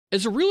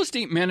As a real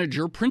estate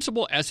manager,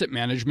 Principal Asset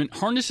Management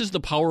harnesses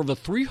the power of a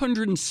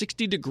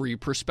 360-degree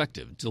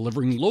perspective,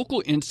 delivering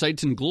local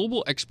insights and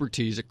global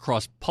expertise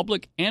across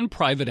public and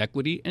private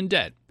equity and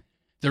debt.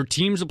 Their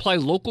teams apply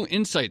local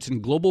insights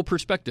and global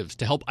perspectives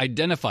to help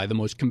identify the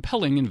most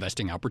compelling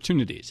investing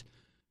opportunities.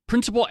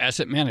 Principal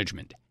Asset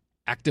Management.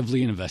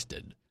 Actively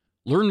invested.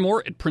 Learn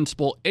more at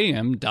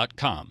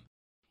principalam.com.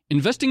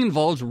 Investing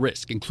involves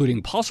risk,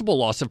 including possible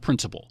loss of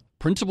principal.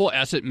 Principal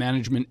Asset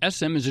Management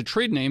SM is a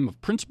trade name of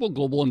Principal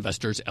Global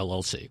Investors,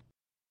 LLC.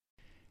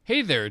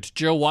 Hey there, it's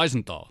Joe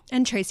Weisenthal.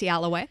 And Tracy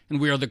Alloway. And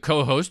we are the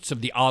co-hosts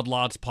of the Odd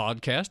Lots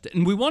podcast.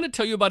 And we want to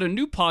tell you about a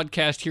new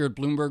podcast here at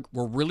Bloomberg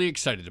we're really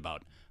excited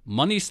about.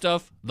 Money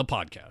Stuff, the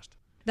podcast.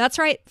 That's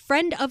right.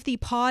 Friend of the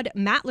pod,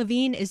 Matt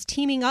Levine, is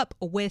teaming up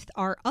with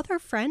our other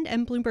friend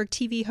and Bloomberg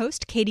TV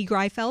host, Katie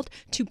Greifeld,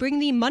 to bring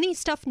the Money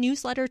Stuff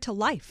newsletter to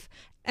life.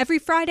 Every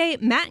Friday,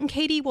 Matt and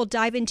Katie will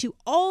dive into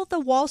all the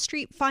Wall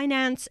Street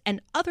finance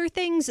and other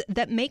things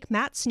that make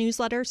Matt's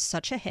newsletter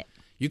such a hit.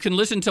 You can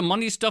listen to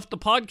Money Stuff, the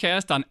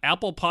podcast on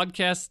Apple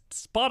Podcasts,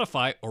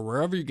 Spotify, or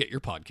wherever you get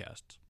your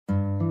podcasts.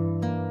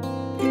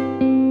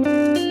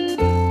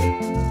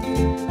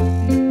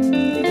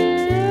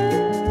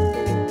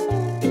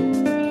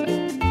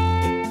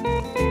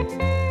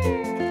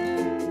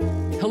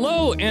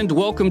 Hello, and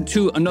welcome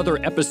to another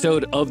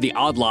episode of the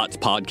Odd Lots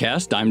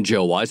podcast. I'm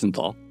Joe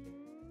Weisenthal.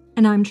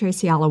 And I'm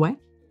Tracy Alloway.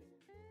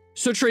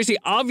 So, Tracy,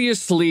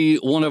 obviously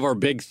one of our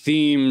big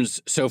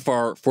themes so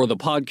far for the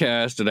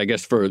podcast, and I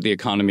guess for the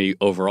economy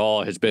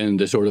overall, has been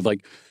the sort of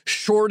like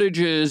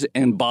shortages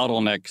and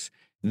bottlenecks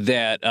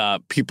that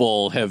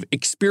people have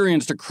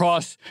experienced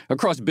across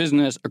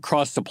business,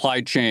 across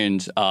supply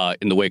chains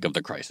in the wake of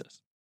the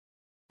crisis.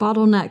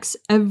 Bottlenecks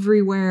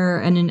everywhere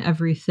and in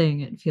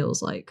everything, it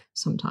feels like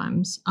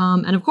sometimes.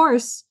 And of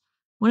course,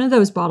 one of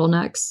those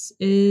bottlenecks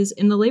is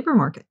in the labor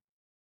market.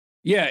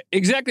 Yeah,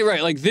 exactly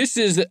right. Like this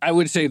is, I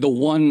would say, the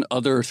one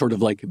other sort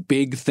of like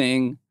big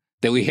thing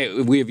that we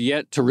have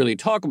yet to really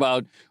talk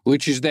about,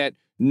 which is that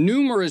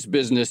numerous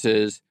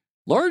businesses,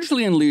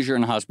 largely in leisure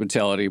and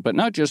hospitality, but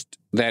not just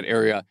that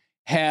area,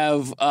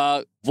 have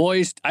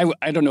voiced,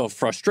 I don't know if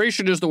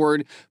frustration is the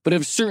word, but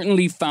have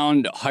certainly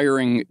found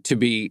hiring to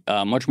be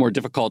much more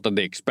difficult than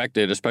they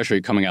expected,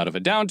 especially coming out of a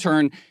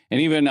downturn,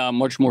 and even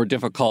much more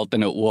difficult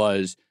than it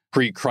was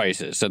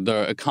pre-crisis. And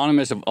the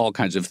economists have all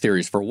kinds of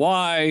theories for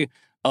why,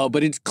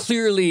 but it's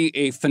clearly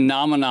a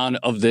phenomenon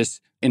of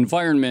this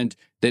environment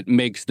that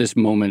makes this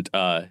moment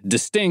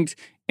distinct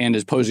and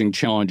is posing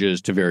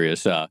challenges to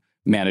various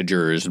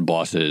managers,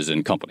 bosses,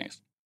 and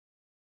companies.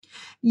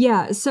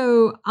 Yeah,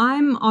 so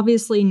I'm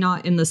obviously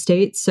not in the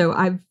States, so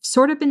I've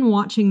sort of been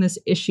watching this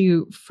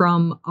issue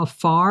from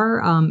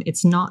afar.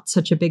 It's not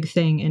such a big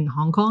thing in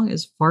Hong Kong,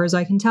 as far as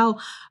I can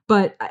tell,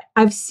 but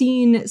I've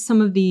seen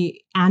some of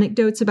the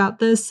anecdotes about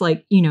this,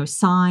 like, you know,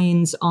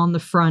 signs on the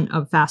front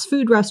of fast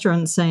food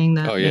restaurants saying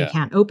that they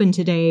can't open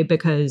today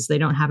because they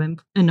don't have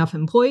enough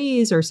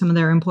employees or some of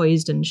their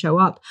employees didn't show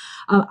up.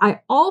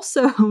 I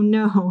also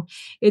know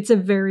it's a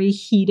very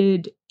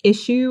heated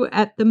issue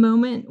at the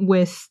moment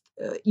with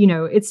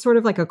it's sort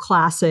of like a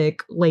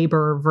classic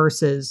labor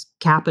versus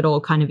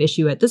capital kind of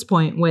issue at this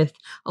point, with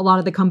a lot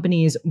of the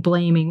companies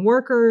blaming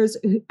workers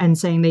and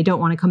saying they don't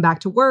want to come back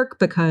to work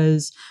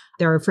because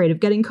they're afraid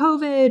of getting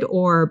COVID,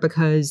 or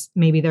because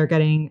maybe they're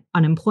getting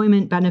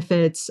unemployment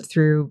benefits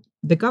through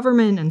the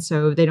government, and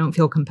so they don't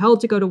feel compelled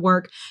to go to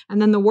work.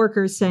 And then the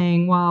workers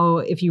saying, well,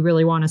 if you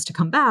really want us to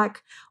come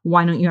back,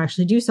 why don't you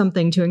actually do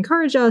something to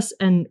encourage us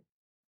and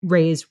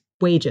raise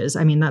wages?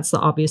 I mean, that's the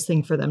obvious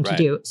thing for them to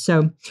do.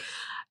 So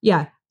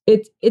yeah,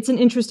 it's an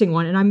interesting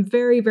one. And I'm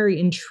very, very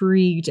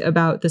intrigued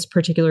about this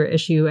particular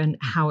issue and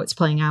how it's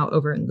playing out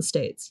over in the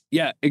States.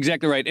 Yeah,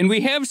 exactly right. And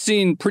we have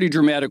seen pretty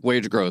dramatic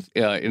wage growth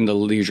in the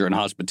leisure and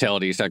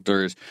hospitality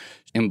sectors.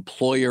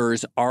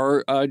 Employers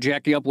are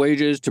jacking up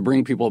wages to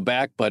bring people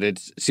back, but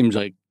it seems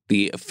like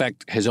the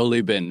effect has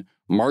only been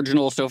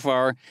marginal so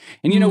far.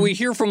 And, we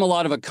hear from a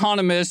lot of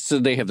economists,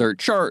 and they have their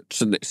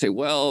charts, and they say,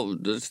 well,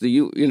 here's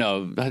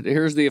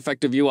the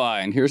effect of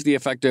UI, and here's the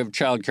effect of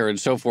childcare, and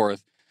so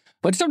forth.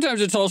 But sometimes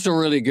it's also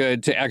really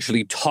good to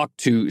actually talk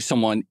to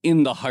someone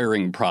in the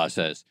hiring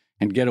process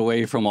and get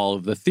away from all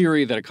of the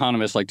theory that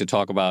economists like to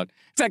talk about.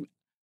 In fact,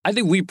 I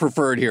think we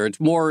prefer it here. It's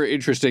more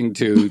interesting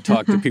to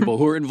talk to people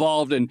who are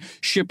involved in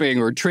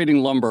shipping or trading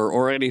lumber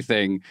or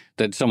anything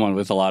than someone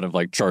with a lot of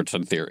like charts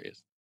and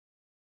theories.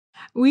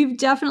 We've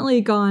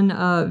definitely gone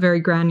very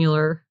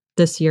granular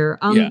this year.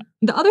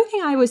 The other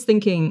thing I was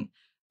thinking,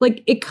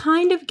 like, it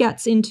kind of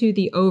gets into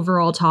the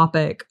overall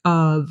topic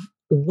of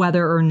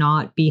whether or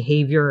not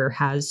behavior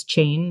has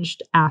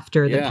changed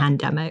after the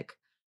pandemic.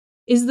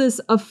 Is this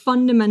a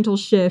fundamental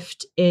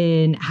shift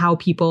in how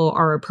people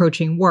are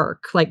approaching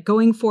work? Like,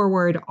 going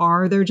forward,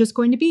 are there just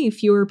going to be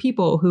fewer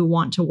people who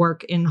want to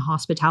work in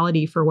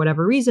hospitality for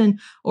whatever reason?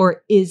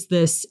 Or is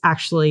this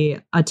actually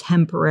a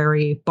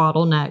temporary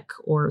bottleneck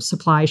or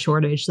supply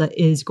shortage that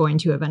is going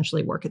to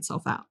eventually work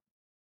itself out?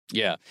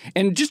 Yeah.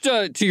 And just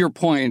to your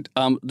point,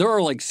 there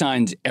are like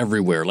signs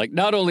everywhere. Like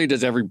not only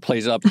does every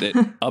place up that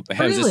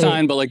has a Really?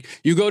 sign, but like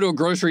you go to a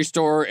grocery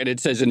store and it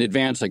says in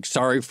advance, like,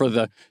 sorry for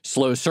the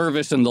slow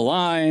service in the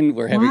line.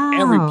 We're having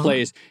every Wow.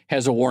 place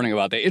has a warning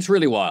about that. It's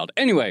really wild.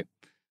 Anyway,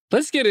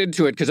 let's get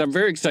into it because I'm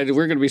very excited.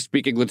 We're going to be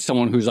speaking with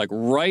someone who's like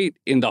right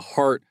in the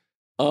heart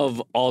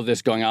of all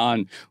this going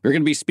on. We're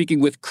going to be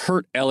speaking with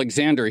Kurt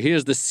Alexander. He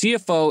is the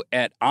CFO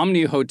at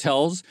Omni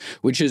Hotels,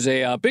 which is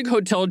a big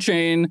hotel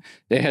chain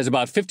that has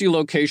about 50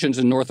 locations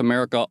in North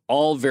America,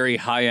 all very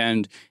high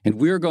end. And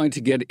we're going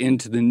to get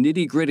into the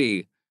nitty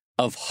gritty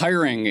of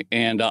hiring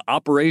and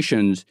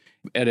operations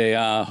at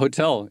a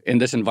hotel in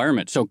this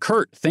environment. So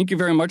Kurt, thank you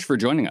very much for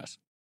joining us.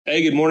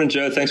 Hey, good morning,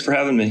 Joe. Thanks for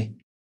having me.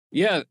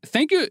 Yeah,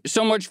 thank you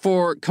so much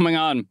for coming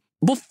on.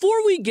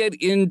 Before we get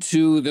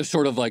into the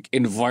sort of like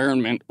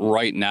environment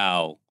right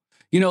now,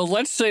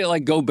 let's say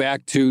like go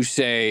back to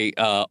say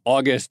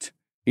August,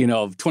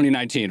 of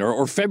 2019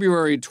 or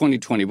February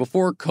 2020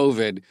 before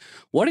COVID.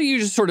 Why don't you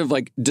just sort of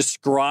like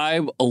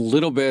describe a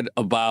little bit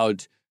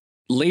about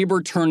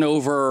labor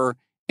turnover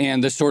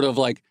and the sort of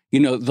like,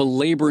 the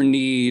labor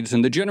needs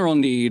and the general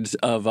needs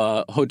of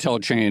a hotel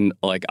chain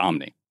like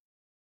Omni?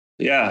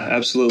 Yeah,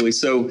 absolutely.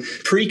 So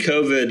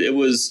pre-COVID, it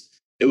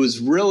was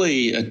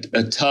really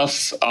a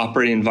tough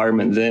operating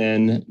environment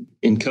then.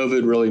 And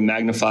COVID really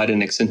magnified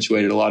and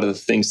accentuated a lot of the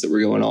things that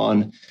were going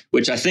on,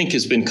 which I think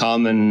has been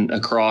common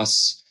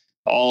across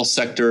all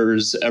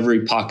sectors,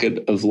 every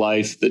pocket of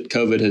life, that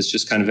COVID has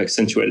just kind of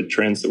accentuated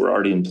trends that were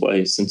already in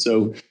place. And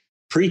so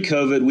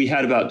pre-COVID, we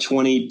had about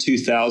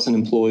 22,000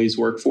 employees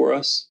work for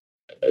us.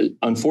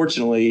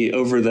 Unfortunately,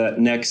 over that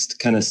next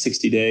kind of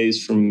 60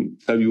 days from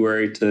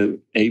February to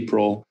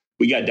April,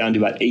 we got down to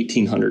about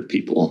 1,800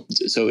 people.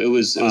 So it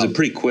was a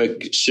pretty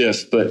quick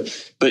shift. But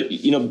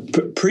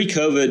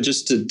pre-COVID,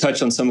 just to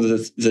touch on some of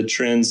the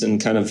trends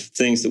and kind of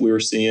things that we were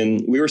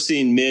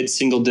seeing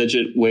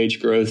mid-single-digit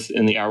wage growth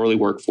in the hourly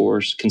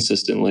workforce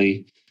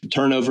consistently,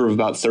 turnover of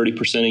about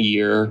 30% a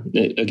year,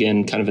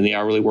 again, kind of in the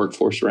hourly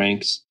workforce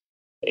ranks,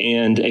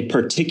 and a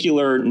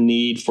particular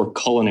need for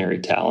culinary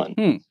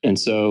talent. And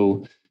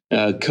so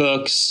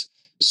cooks,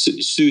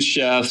 sous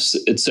chefs,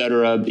 et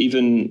cetera,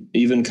 even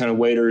kind of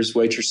waiters,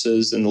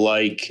 waitresses, and the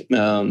like,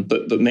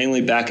 but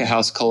mainly back of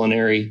house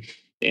culinary.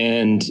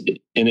 And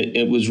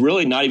it was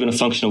really not even a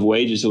function of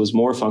wages; it was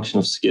more a function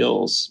of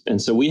skills.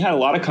 And so we had a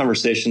lot of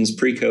conversations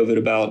pre-COVID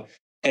about,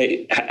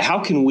 hey, how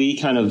can we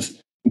kind of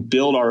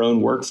build our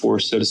own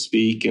workforce, so to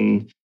speak?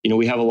 And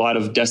we have a lot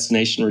of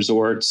destination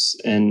resorts,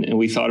 and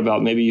we thought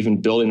about maybe even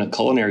building a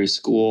culinary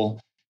school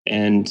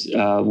and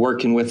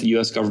working with the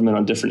U.S. government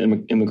on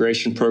different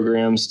immigration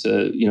programs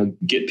to,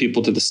 get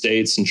people to the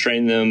States and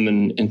train them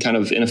and kind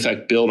of, in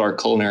effect, build our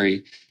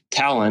culinary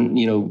talent.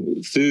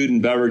 Food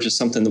and beverage is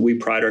something that we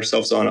pride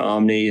ourselves on at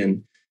Omni.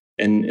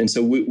 And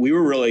so we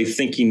were really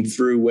thinking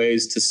through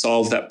ways to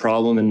solve that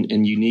problem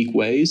in unique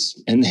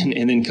ways. And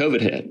then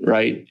COVID hit,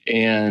 right?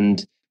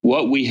 And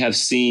what we have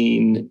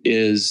seen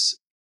is,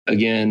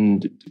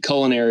 again,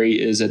 culinary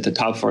is at the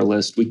top of our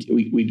list. We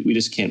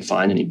just can't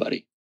find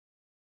anybody.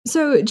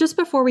 So just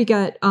before we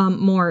get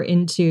more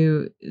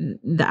into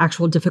the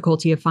actual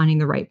difficulty of finding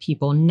the right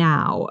people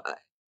now,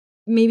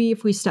 maybe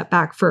if we step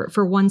back for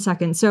 1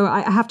 second. So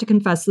I have to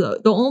confess, the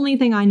only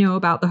thing I know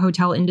about the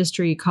hotel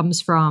industry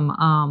comes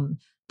from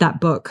that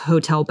book,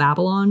 Hotel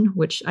Babylon,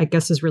 which I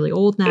guess is really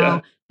old now. Yeah.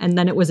 And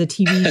then it was a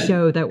TV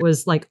show that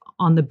was like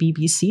on the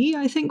BBC,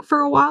 I think, for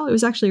a while. It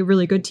was actually a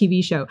really good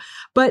TV show.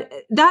 But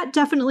that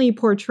definitely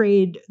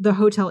portrayed the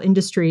hotel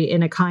industry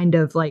in a kind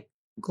of like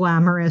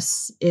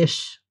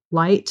glamorous-ish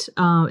light,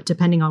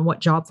 depending on what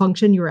job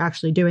function you were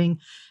actually doing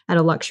at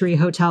a luxury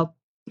hotel.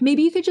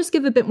 Maybe you could just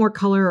give a bit more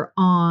color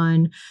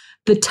on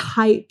the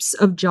types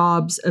of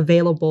jobs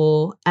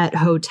available at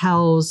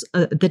hotels,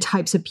 the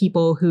types of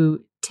people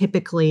who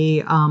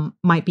typically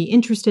might be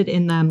interested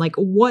in them. Like,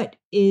 what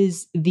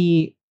is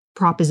the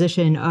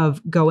proposition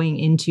of going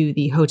into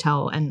the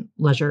hotel and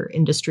leisure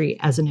industry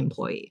as an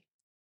employee?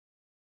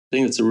 I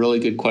think that's a really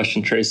good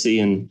question, Tracy,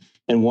 and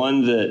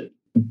one that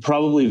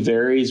probably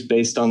varies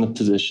based on the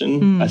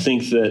position. I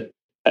think that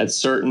at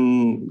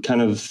certain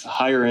kind of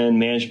higher end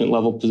management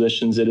level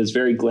positions, it is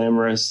very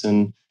glamorous,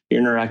 and you're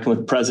interacting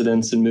with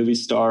presidents and movie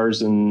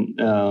stars and,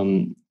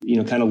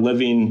 kind of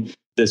living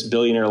this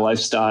billionaire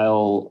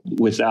lifestyle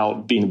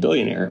without being a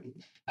billionaire.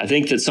 I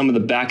think that some of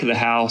the back of the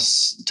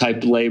house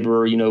type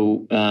labor,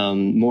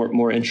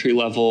 more entry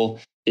level,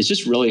 is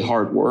just really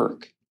hard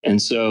work.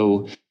 And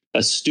so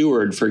a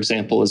steward, for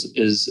example,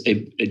 is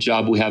a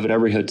job we have at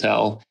every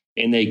hotel,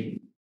 and they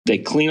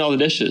clean all the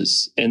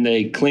dishes and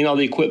they clean all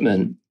the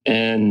equipment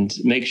and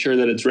make sure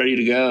that it's ready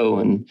to go.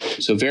 And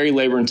so very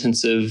labor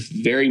intensive,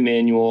 very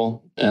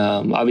manual.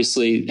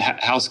 Obviously,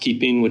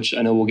 housekeeping, which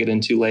I know we'll get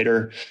into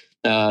later,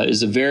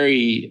 is a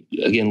very,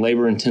 again,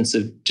 labor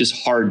intensive, just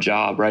hard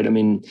job, right? I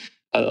mean,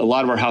 a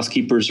lot of our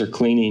housekeepers are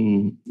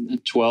cleaning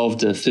 12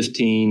 to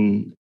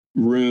 15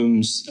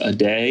 rooms a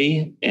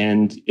day.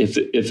 And if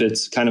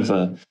it's kind of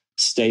a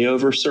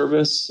stayover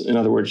service, in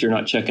other words, you're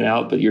not checking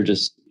out, but you're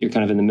just you're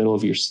kind of in the middle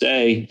of your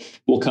stay,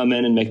 will come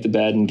in and make the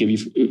bed and give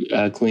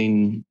you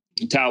clean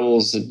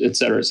towels, et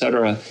cetera, et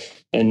cetera.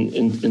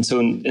 And so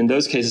in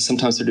those cases,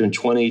 sometimes they're doing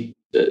 20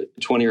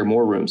 or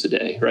more rooms a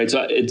day, right?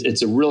 So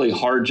it's a really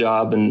hard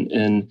job,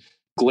 and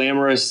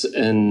glamorous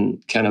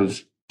and kind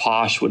of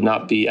posh would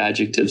not be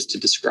adjectives to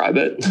describe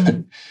it.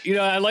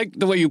 I like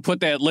the way you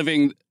put that,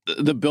 living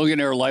the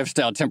billionaire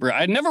lifestyle temporary.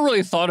 I'd never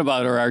really thought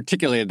about or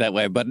articulated that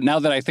way, but now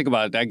that I think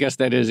about it, I guess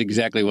that is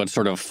exactly what's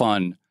sort of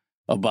fun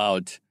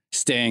about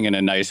staying in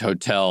a nice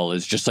hotel,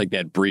 is just like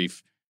that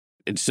brief.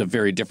 It's a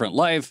very different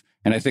life.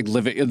 And I think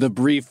living the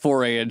brief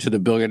foray into the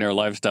billionaire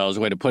lifestyle is a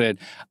way to put it.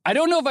 I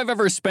don't know if I've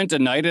ever spent a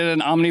night at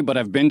an Omni, but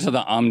I've been to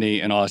the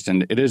Omni in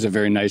Austin. It is a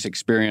very nice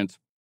experience.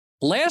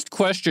 Last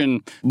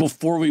question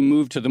before we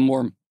move to the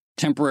more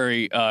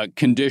temporary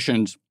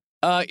conditions.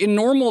 In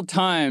normal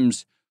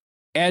times,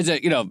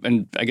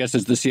 and I guess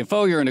as the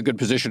CFO, you're in a good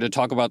position to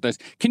talk about this.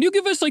 Can you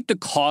give us like the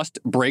cost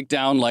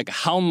breakdown, like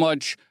how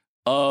much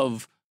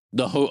of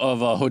the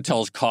a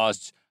hotel's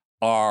costs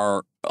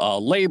are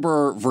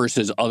labor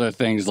versus other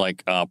things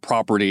like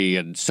property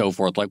and so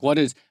forth? Like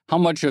how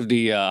much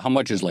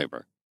is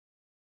labor?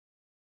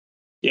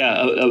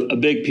 Yeah, a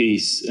big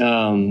piece.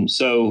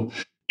 So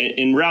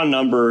in round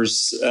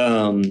numbers,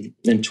 in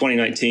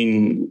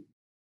 2019,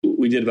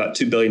 we did about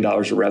 $2 billion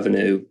of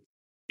revenue,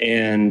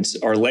 and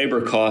our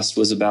labor cost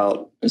was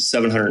about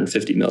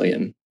 $750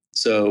 million.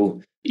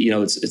 So,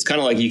 it's kind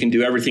of like you can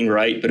do everything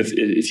right, but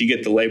if you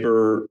get the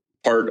labor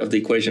part of the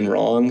equation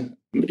wrong,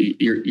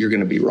 you're going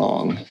to be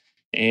wrong.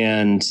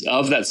 And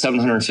of that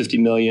 $750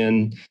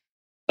 million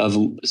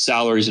of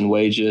salaries and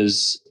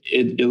wages,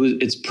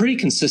 it's pretty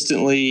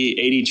consistently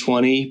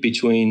 80-20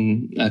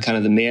 between kind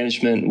of the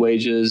management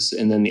wages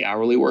and then the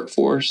hourly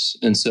workforce.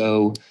 And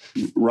so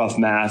rough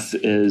math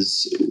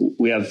is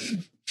we have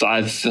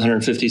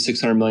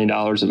 $550-600 million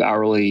of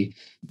hourly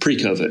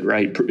pre-COVID,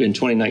 right, in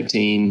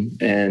 2019.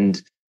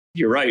 And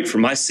you're right,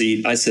 from my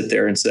seat, I sit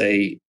there and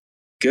say,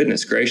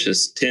 goodness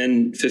gracious,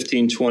 10,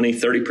 15, 20,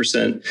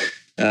 30%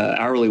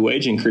 hourly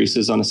wage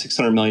increases on a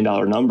 $600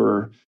 million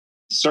number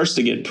starts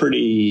to get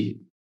the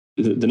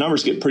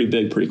numbers get pretty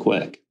big pretty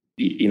quick,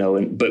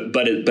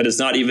 but it's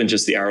not even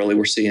just the hourly.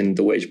 We're seeing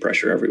the wage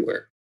pressure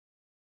everywhere.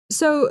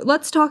 So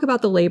let's talk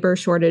about the labor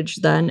shortage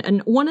then.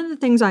 And one of the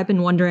things I've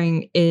been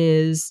wondering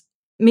is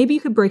maybe you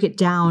could break it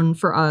down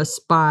for us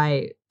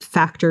by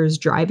factors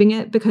driving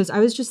it, because I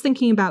was just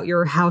thinking about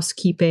your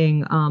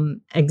housekeeping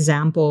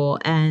example,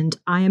 and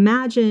I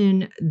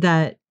imagine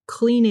that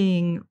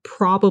cleaning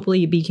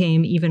probably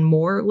became even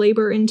more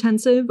labor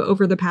intensive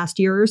over the past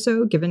year or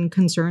so, given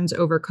concerns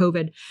over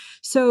COVID.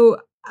 So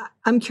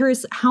I'm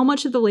curious, how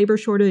much of the labor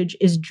shortage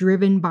is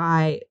driven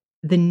by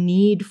the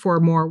need for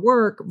more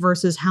work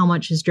versus how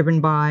much is driven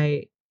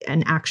by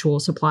an actual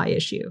supply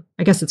issue?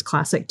 I guess it's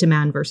classic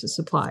demand versus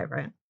supply,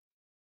 right?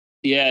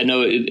 Yeah,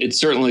 no, it's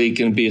certainly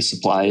going to be a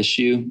supply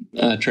issue,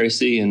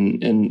 Tracy.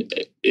 And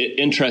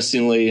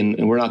interestingly,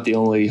 and we're not the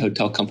only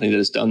hotel company that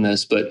has done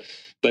this, but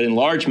in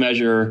large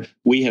measure,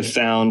 we have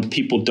found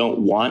people don't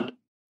want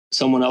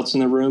someone else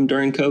in the room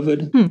during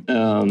COVID.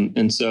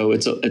 And so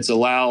it's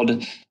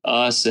allowed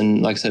us,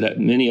 and like I said,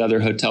 many other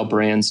hotel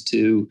brands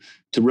to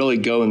really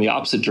go in the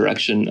opposite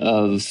direction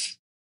of,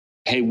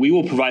 hey, we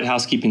will provide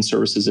housekeeping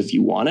services if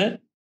you want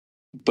it,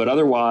 but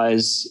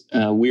otherwise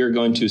we are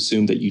going to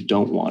assume that you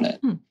don't want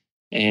it.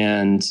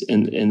 And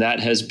that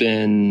has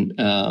been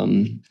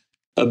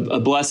a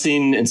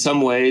blessing in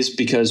some ways,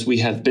 because we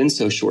have been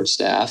so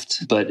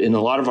short-staffed. But in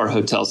a lot of our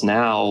hotels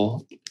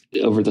now,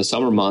 over the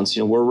summer months,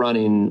 we're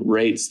running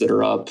rates that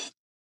are up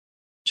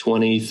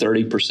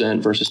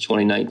 20-30% versus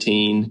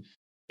 2019.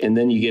 And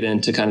then you get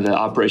into kind of the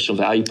operational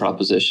value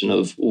proposition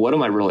of, what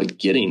am I really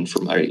getting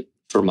for my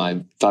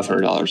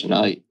 $500 a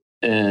night?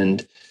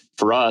 And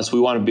for us, we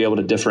want to be able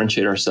to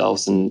differentiate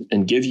ourselves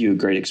and give you a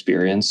great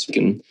experience.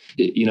 But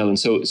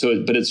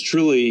it's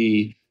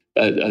truly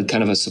a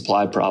kind of a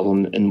supply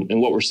problem.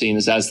 And what we're seeing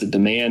is, as the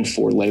demand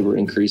for labor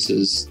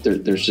increases,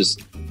 there's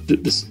just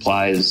the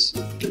supply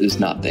is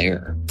not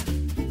there.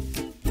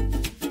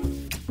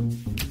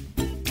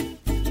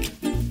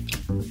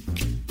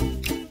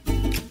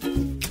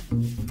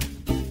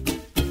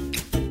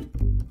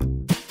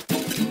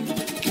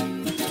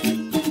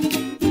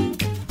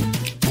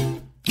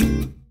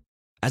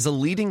 As a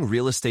leading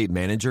real estate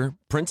manager,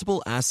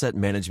 Principal Asset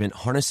Management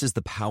harnesses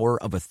the power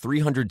of a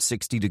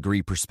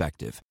 360-degree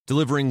perspective,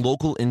 delivering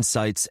local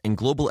insights and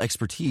global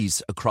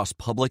expertise across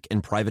public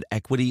and private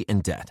equity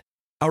and debt.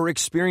 Our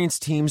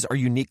experienced teams are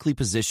uniquely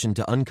positioned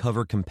to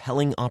uncover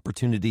compelling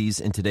opportunities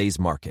in today's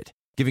market,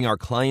 giving our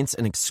clients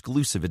an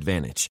exclusive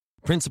advantage.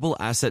 Principal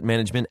Asset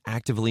Management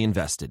actively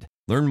invested.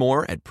 Learn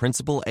more at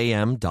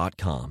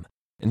principalam.com.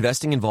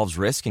 Investing involves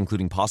risk,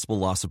 including possible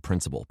loss of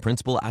principal.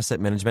 Principal Asset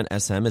Management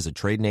SM is a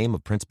trade name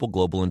of Principal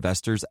Global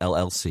Investors,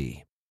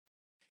 LLC.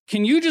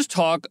 Can you just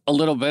talk a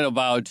little bit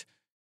about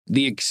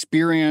the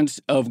experience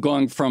of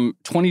going from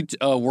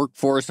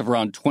workforce of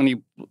around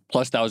 20+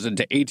 thousand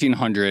to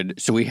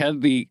 1,800? So we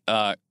had the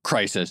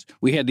crisis.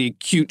 We had the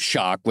acute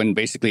shock when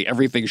basically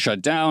everything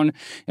shut down.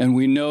 And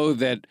we know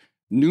that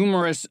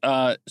numerous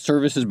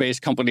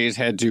services-based companies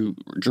had to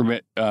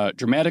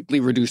dramatically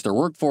reduce their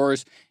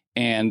workforce,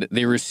 and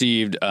they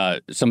received,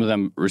 some of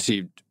them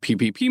received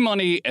PPP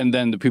money, and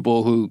then the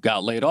people who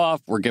got laid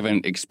off were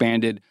given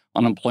expanded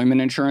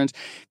unemployment insurance.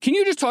 Can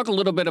you just talk a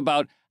little bit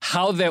about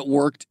how that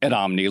worked at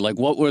Omni? Like,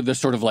 what were the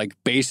sort of like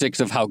basics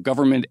of how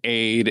government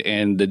aid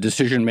and the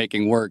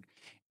decision-making worked?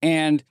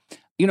 And,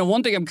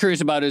 one thing I'm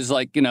curious about is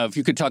like, if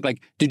you could talk,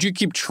 like, did you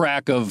keep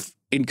track of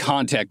in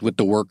contact with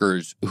the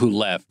workers who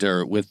left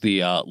or with the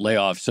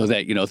layoffs so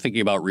that,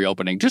 thinking about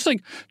reopening, just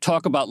like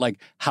talk about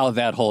like how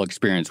that whole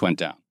experience went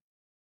down?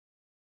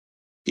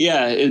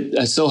 Yeah,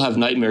 I still have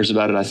nightmares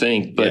about it, I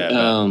think. But,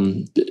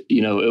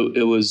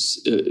 it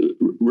was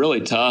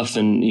really tough.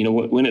 And,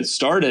 when it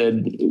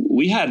started,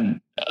 we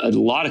had a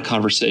lot of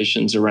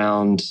conversations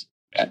around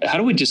how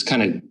do we just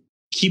kind of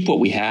keep what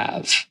we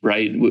have,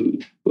 right?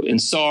 In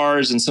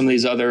SARS and some of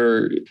these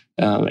other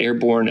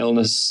airborne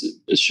illness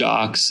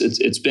shocks,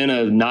 it's been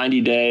a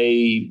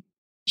 90-day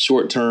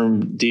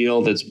short-term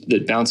deal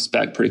that bounces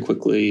back pretty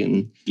quickly.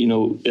 And,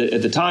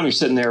 at the time you're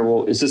sitting there,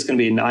 well, is this going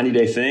to be a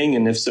 90-day thing?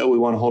 And if so, we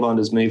want to hold on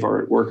to as many of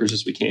our workers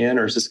as we can,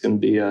 or is this going to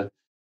be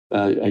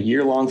a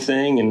year-long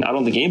thing? And I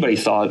don't think anybody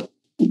thought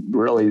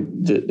really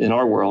that in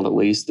our world, at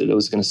least, that it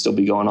was going to still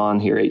be going on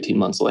here 18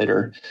 months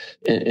later.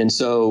 And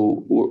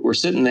so we're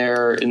sitting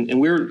there and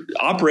we're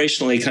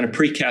operationally kind of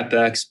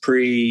pre-CapEx,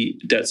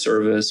 pre-debt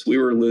service. We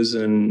were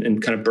losing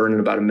and kind of burning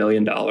about $1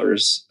 million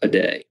a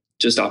day,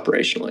 just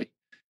operationally.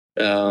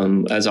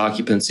 As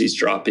occupancy's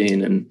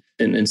dropping.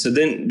 And so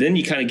then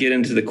you kind of get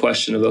into the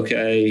question of,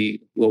 okay,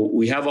 well,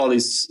 we have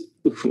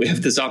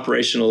this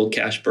operational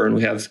cash burn.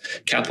 We have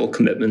capital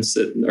commitments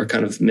that are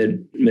kind of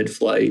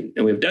mid-flight,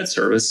 and we have debt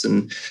service.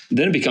 And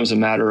then it becomes a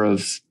matter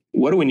of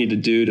what do we need to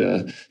do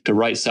to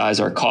right size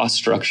our cost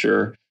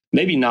structure?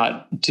 Maybe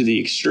not to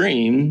the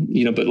extreme,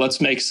 but let's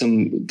make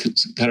some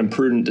kind of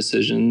prudent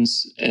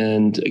decisions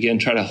and, again,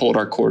 try to hold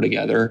our core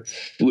together.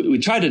 We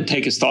tried to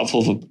take as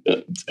thoughtful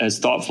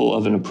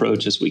of an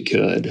approach as we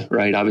could,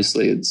 right?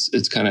 Obviously,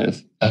 it's kind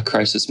of a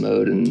crisis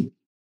mode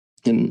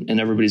and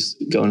everybody's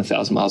going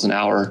 1,000 miles an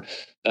hour.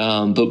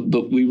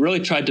 But we really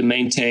tried to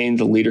maintain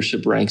the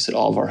leadership ranks at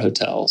all of our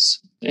hotels.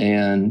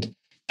 And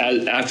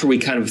after we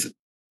kind of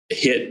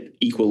hit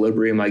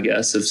equilibrium, I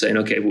guess, of saying,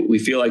 okay, we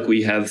feel like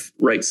we have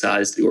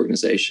right-sized the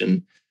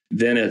organization.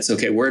 Then it's,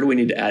 okay, where do we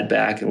need to add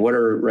back and what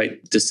are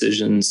right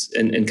decisions?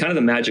 And kind of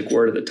the magic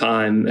word at the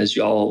time, as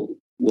y'all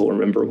will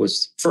remember,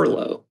 was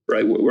furlough,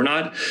 right? We're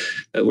not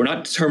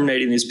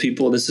terminating these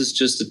people. This is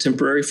just a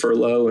temporary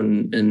furlough.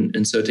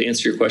 And so to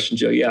answer your question,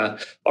 Joe, yeah,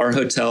 our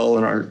hotel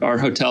and our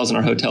hotels and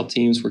our hotel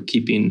teams were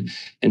keeping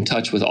in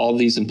touch with all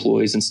these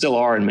employees and still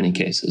are in many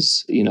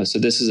cases. So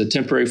this is a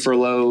temporary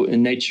furlough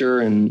in nature,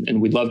 and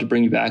we'd love to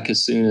bring you back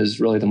as soon as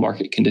really the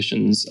market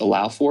conditions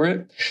allow for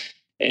it.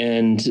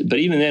 But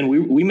even then,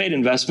 we made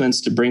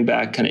investments to bring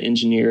back kind of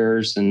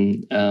engineers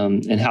and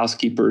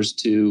housekeepers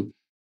to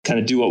kind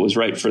of do what was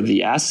right for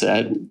the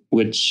asset,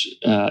 which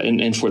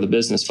and for the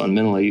business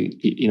fundamentally,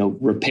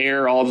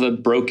 repair all the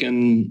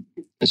broken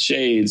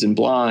shades and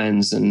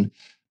blinds and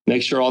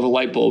make sure all the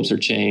light bulbs are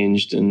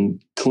changed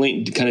and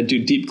kind of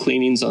do deep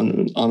cleanings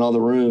on all the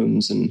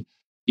rooms and,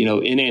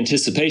 in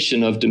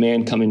anticipation of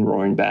demand coming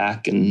roaring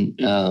back.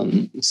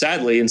 And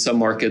sadly, in some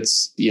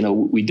markets,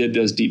 we did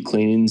those deep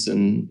cleanings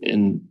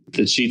and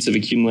the sheets have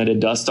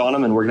accumulated dust on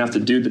them, and we're going to have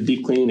to do the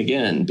deep cleaning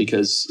again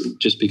because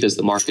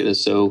the market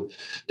is so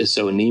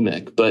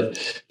anemic.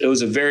 But it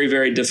was a very,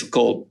 very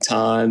difficult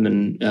time,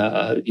 and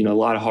a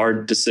lot of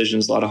hard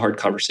decisions, a lot of hard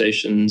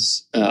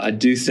conversations. I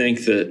do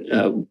think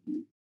that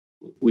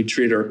we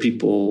treat our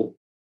people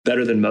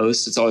better than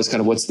most. It's always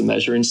kind of what's the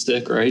measuring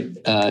stick, right?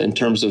 In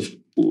terms of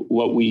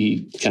what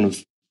we kind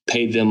of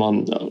paid them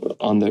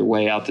on their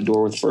way out the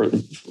door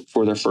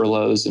for their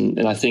furloughs.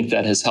 And I think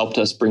that has helped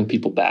us bring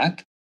people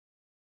back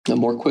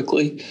more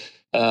quickly.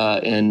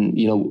 And,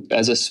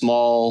 as a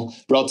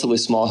relatively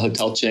small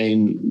hotel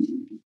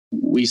chain,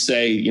 we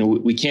say,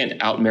 we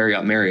can't out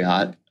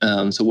Marriott.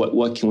 So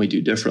what can we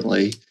do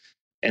differently?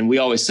 And we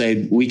always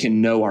say we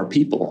can know our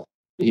people.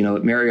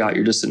 At Marriott,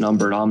 you're just a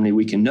number. At Omni,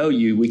 we can know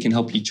you. We can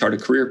help you chart a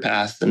career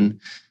path. And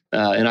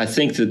I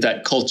think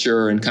that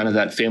culture and kind of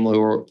that family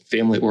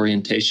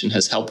orientation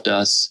has helped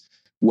us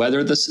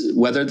weather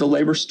the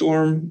labor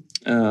storm.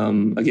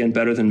 Again,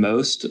 better than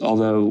most,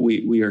 although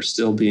we are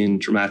still being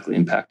dramatically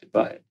impacted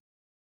by it.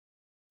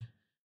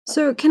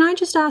 So can I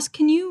just ask,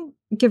 can you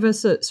give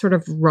us a sort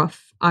of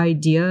rough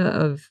idea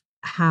of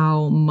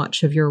how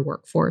much of your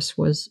workforce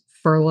was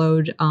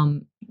furloughed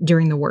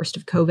during the worst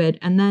of COVID?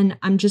 And then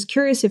I'm just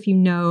curious if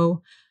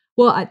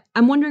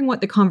I'm wondering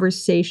what the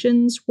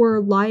conversations were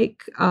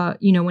like,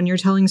 when you're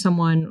telling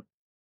someone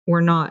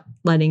we're not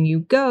letting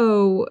you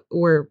go,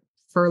 we're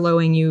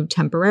furloughing you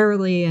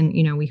temporarily, and,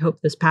 we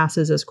hope this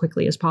passes as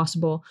quickly as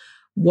possible,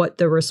 what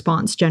the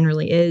response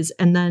generally is.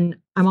 And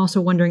then I'm also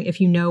wondering if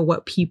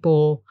what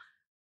people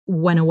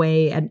went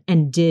away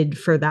and did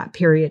for that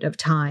period of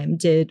time.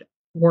 Did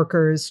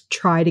workers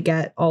try to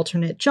get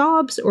alternate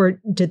jobs, or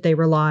did they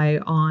rely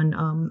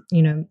on,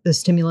 the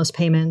stimulus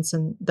payments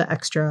and the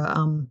extra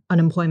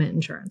unemployment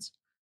insurance?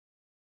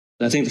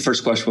 I think the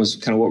first question was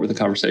kind of what were the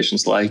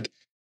conversations like?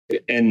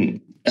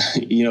 And,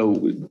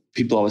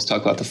 people always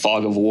talk about the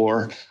fog of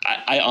war.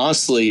 I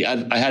honestly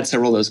had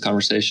several of those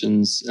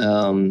conversations,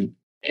 and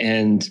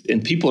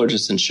people are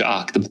just in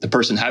shock. The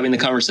person having the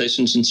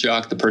conversations in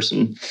shock, the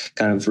person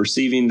kind of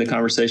receiving the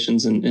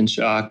conversations in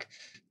shock.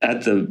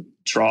 At the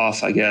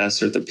trough, I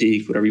guess, or at the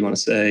peak, whatever you want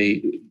to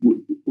say,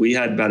 we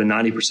had about a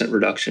 90%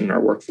 reduction in our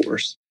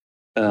workforce.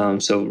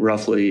 So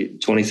roughly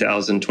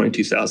 20,000,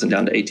 22,000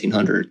 down to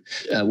 1,800.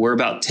 We're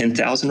about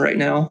 10,000 right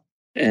now.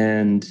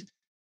 And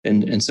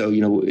so,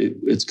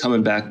 it's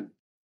coming back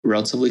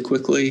relatively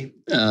quickly.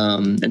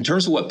 In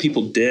terms of what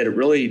people did, it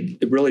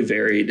really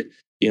varied.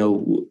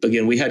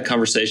 Again, we had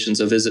conversations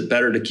of, is it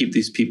better to keep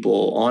these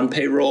people on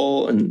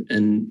payroll and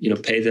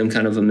pay them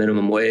kind of a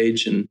minimum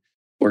wage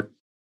or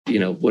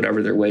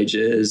whatever their wage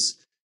is.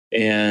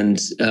 And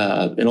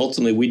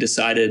ultimately we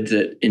decided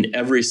that in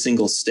every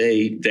single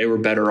state, they were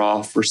better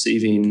off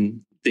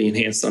receiving the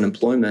enhanced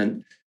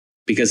unemployment,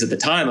 because at the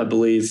time, I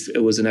believe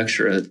it was an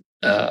extra,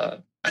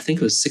 I think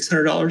it was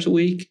 $600 a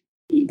week,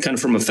 kind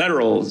of from a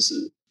federal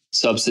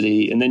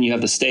subsidy. And then you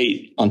have the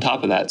state on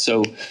top of that.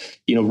 So,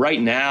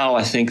 right now,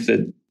 I think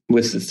that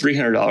with the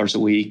 $300 a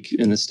week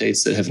in the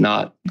states that have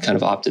not kind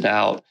of opted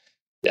out,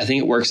 I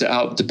think it works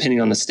out, depending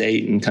on the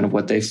state and kind of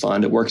what they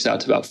fund, it works out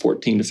to about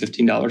 $14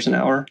 to $15 an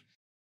hour.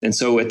 And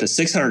so at the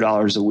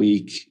 $600 a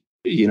week,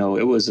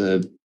 it was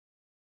a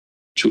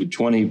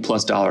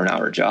 $20+ an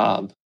hour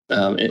job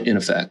in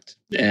effect.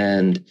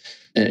 And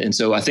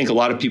so I think a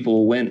lot of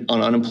people went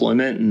on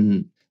unemployment.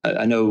 And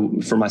I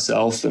know for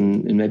myself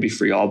and maybe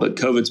for y'all, but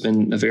COVID's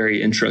been a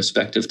very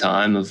introspective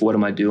time of what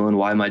am I doing?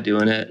 Why am I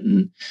doing it?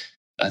 And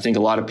I think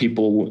a lot of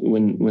people,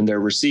 when they're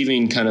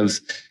receiving kind of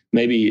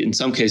maybe in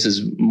some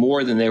cases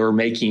more than they were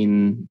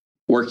making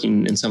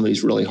working in some of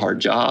these really hard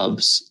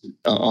jobs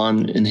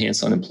on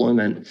enhanced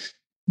unemployment,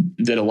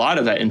 that a lot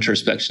of that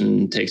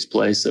introspection takes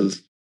place of,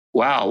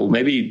 wow, well,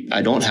 maybe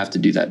I don't have to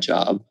do that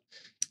job.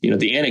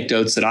 The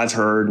anecdotes that I've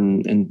heard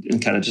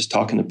and kind of just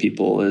talking to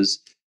people is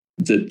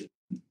that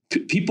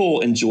people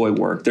enjoy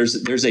work.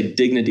 There's a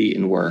dignity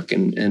in work.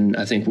 And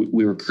I think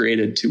we were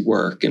created to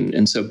work.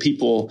 And so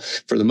people,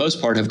 for the most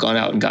part, have gone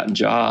out and gotten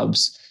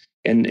jobs.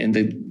 And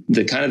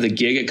the kind of the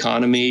gig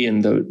economy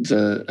and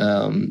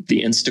the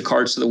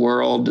Instacarts of the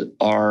world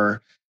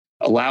are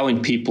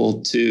allowing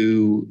people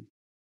to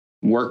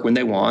work when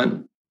they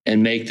want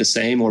and make the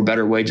same or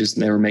better wages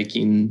than they were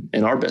making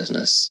in our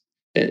business.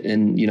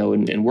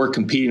 And we're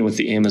competing with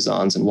the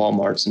Amazons and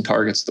Walmarts and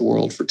Targets of the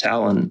world for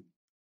talent.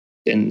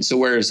 And so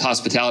whereas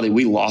hospitality,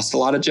 we lost a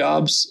lot of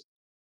jobs,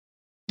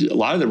 a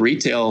lot of the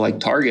retail, like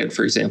Target,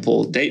 for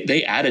example,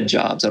 they added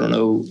jobs. I don't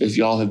know if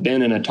y'all have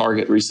been in a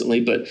Target recently,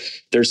 but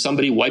there's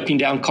somebody wiping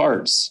down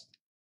carts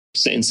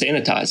and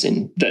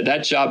sanitizing.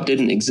 That job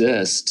didn't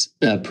exist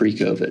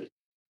pre-COVID.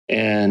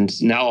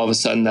 And now all of a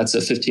sudden that's a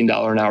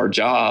 $15 an hour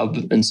job.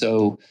 And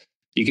so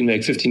you can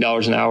make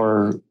 $15 an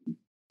hour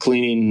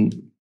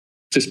cleaning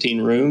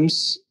 15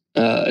 rooms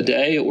a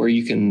day, or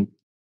you can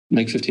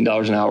make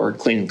 $15 an hour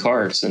cleaning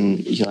carts.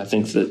 And, I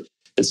think that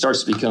it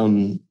starts to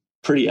become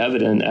pretty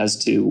evident as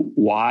to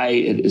why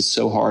it is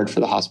so hard for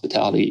the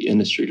hospitality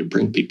industry to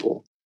bring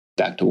people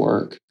back to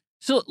work.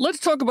 So let's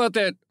talk about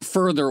that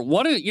further.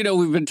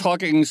 We've been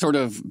talking sort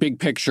of big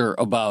picture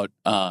about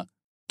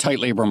tight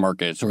labor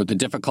markets or the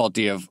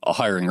difficulty of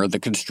hiring or the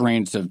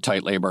constraints of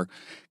tight labor.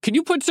 Can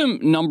you put some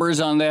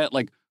numbers on that?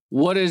 Like,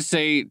 what does,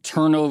 say,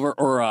 turnover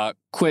or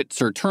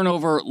quits or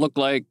turnover look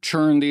like,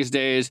 churn these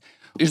days?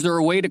 Is there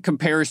a way to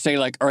compare, say,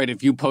 like, all right,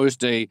 if you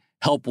post a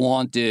help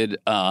wanted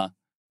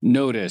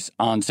notice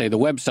on, say, the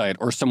website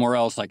or somewhere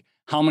else, like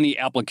how many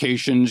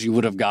applications you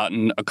would have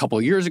gotten a couple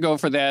of years ago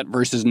for that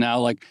versus now?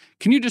 Like,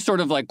 can you just sort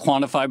of like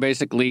quantify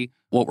basically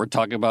what we're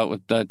talking about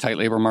with the tight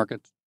labor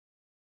markets?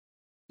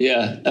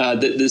 Yeah,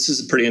 this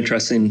is a pretty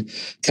interesting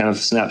kind of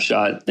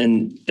snapshot.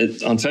 And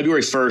on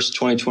February 1st,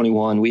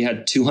 2021, we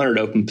had 200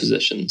 open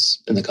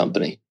positions in the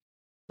company.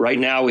 Right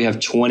now, we have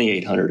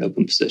 2,800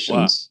 open positions.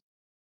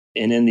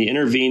 Wow. And in the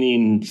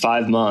intervening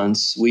 5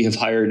 months, we have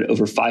hired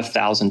over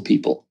 5,000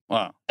 people.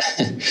 Wow.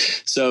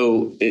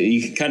 So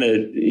you can kind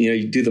of,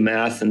 you do the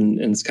math and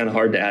it's kind of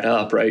hard to add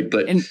up, right?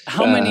 But and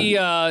how many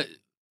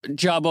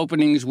job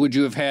openings would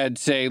you have had,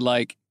 say,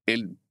 like,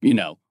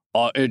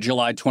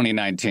 July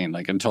 2019,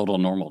 like in total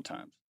normal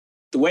times?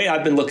 The way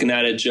I've been looking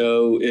at it,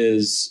 Joe,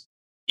 is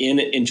in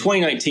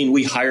 2019,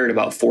 we hired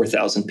about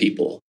 4,000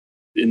 people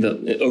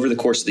over the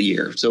course of the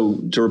year. So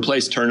to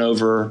replace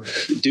turnover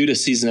due to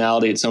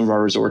seasonality at some of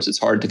our resorts, it's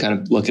hard to kind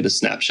of look at a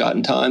snapshot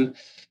in time.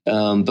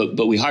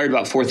 But we hired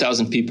about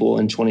 4,000 people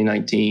in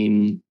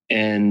 2019,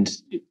 and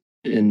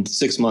in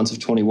 6 months of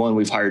 21,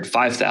 we've hired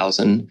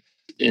 5,000.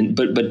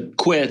 But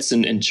quits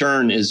and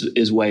churn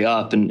is way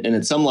up. And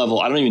at some level,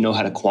 I don't even know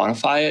how to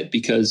quantify it,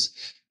 because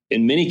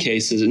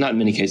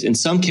in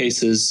some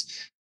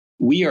cases,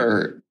 we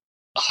are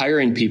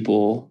hiring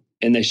people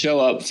and they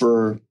show up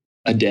for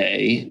a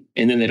day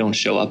and then they don't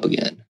show up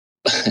again.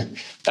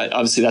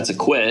 Obviously that's a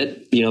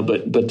quit,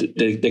 but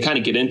they kind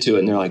of get into it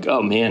and they're like,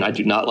 oh man, I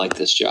do not like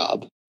this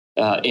job.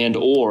 And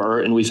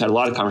we've had a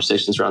lot of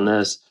conversations around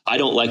this. I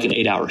don't like an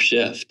 8-hour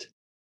shift.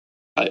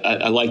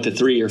 I like the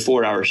 3 or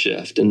 4 hour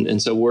shift.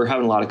 And so we're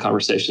having a lot of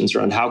conversations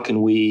around how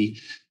can we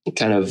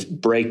kind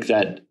of break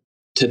that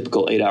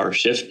typical 8-hour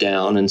shift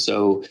down. And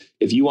so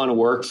if you want to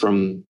work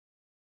from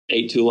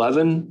 8 to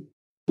 11,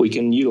 we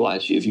can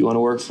utilize you. If you want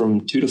to work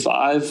from 2 to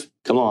 5,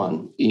 come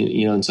on.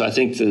 And so I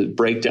think the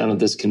breakdown of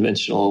this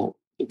conventional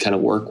kind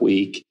of work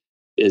week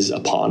is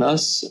upon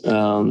us.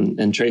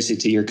 And Tracy,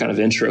 to your kind of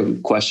intro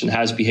question,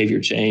 has behavior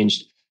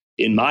changed?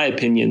 In my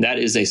opinion, that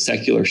is a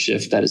secular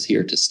shift that is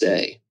here to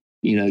stay.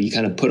 You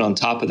kind of put on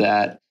top of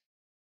that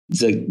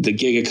the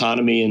gig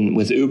economy, and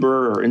with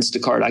Uber or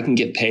Instacart, I can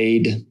get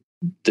paid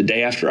the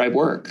day after I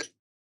work.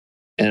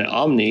 And at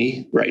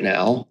Omni right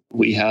now,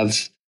 we have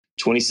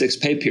 26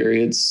 pay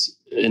periods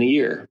in a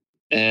year.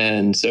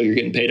 And so you're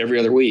getting paid every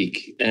other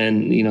week.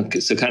 And,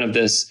 so kind of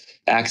this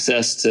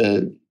access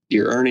to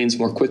your earnings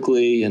more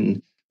quickly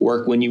and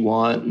work when you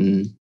want.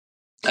 And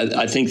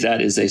I think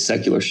that is a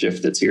secular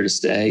shift that's here to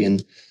stay.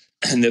 And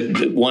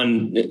the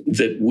one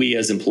that we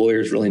as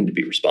employers really need to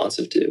be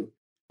responsive to.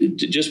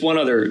 Just one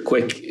other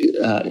quick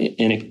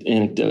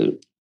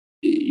anecdote.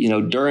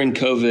 During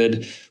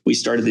COVID, we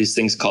started these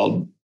things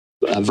called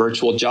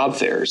virtual job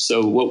fairs.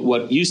 So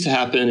what used to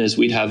happen is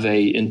we'd have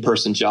a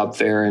in-person job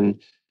fair, and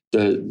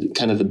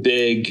the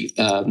big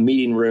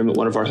meeting room at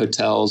one of our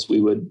hotels,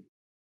 we'd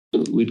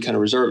kind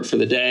of reserve it for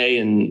the day,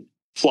 and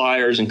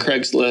flyers and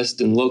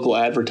Craigslist and local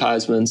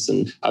advertisements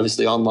and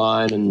obviously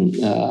online.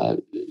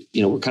 And,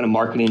 we're kind of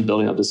marketing,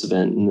 building up this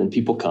event, and then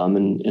people come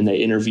and they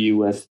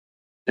interviewing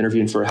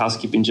for a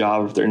housekeeping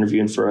job, or if they're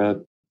interviewing for a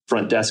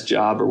front desk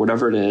job or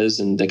whatever it is.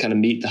 And they kind of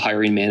meet the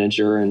hiring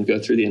manager and go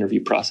through the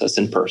interview process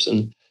in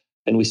person.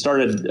 And we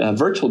started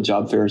virtual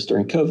job fairs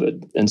during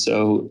COVID. And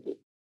so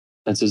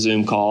that's a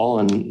Zoom call,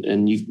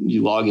 and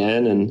you log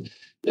in, and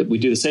we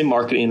do the same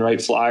marketing,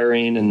 right?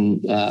 Flyering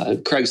and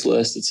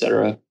Craigslist, et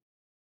cetera,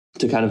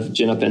 to kind of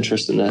gin up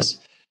interest in this.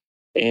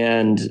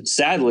 And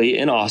sadly,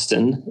 in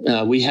Austin,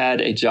 we had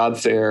a job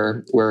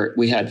fair where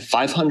we had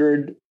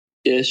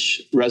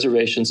 500-ish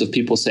reservations of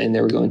people saying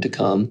they were going to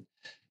come,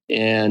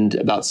 and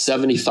about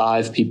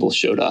 75 people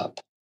showed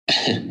up.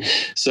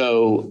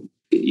 So,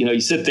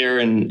 you sit there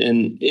and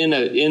in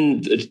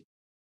the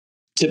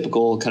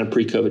typical kind of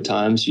pre-COVID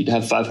times, you'd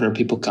have 500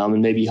 people come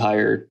and maybe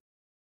hire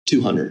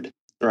 200,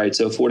 right?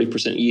 So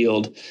 40%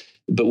 yield.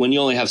 But when you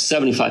only have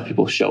 75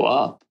 people show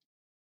up,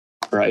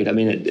 right? I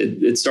mean,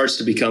 it starts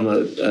to become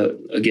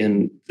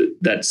again,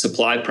 that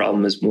supply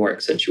problem is more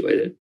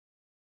accentuated.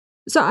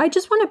 So I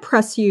just want to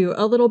press you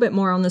a little bit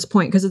more on this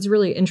point, because it's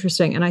really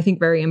interesting and I think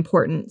very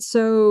important.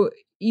 So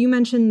you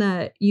mentioned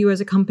that you as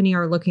a company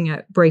are looking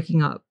at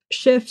breaking up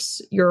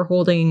shifts. You're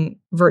holding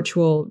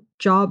virtual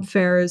job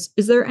fairs.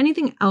 Is there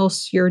anything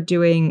else you're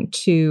doing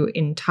to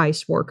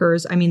entice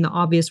workers? I mean, the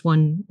obvious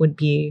one would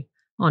be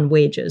on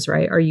wages,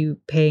 right? Are you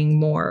paying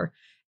more?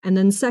 And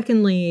then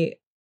secondly,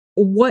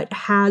 what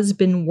has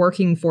been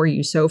working for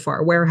you so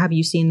far? Where have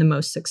you seen the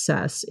most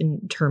success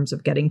in terms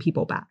of getting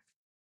people back?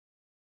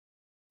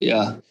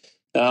 Yeah.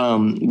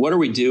 What are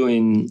we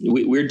doing?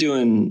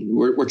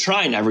 We're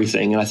trying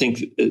everything. And I think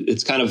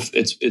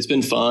it's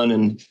been fun,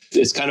 and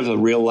it's kind of a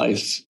real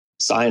life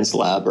science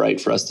lab, right?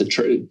 For us to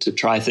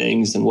try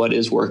things and what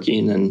is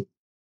working. And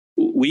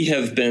we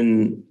have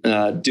been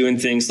doing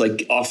things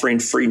like offering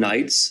free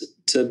nights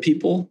to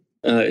people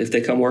if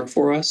they come work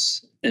for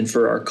us. And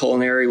for our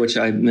culinary, which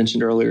I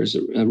mentioned earlier is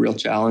a real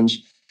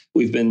challenge,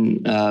 we've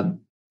been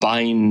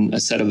buying a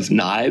set of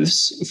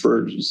knives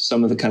for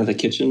some of the kind of the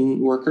kitchen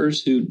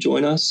workers who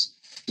join us.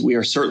 We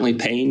are certainly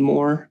paying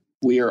more.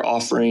 We are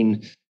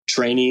offering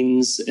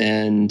trainings,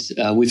 and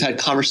we've had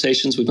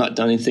conversations. We've not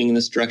done anything in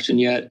this direction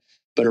yet,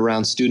 but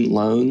around student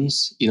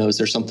loans, is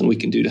there something we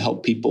can do to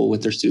help people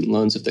with their student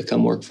loans if they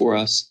come work for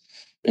us?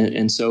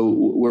 And so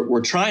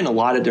we're trying a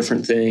lot of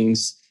different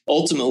things.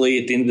 Ultimately,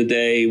 at the end of the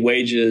day,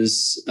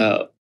 wages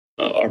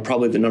are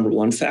probably the number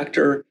one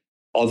factor.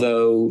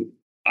 Although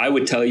I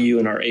would tell you,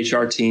 and our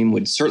HR team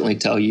would certainly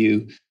tell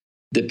you,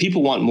 that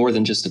people want more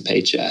than just a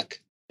paycheck.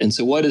 And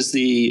so what is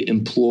the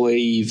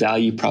employee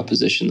value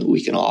proposition that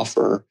we can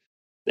offer?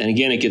 And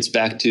again, it gets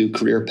back to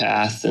career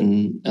path,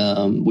 and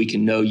we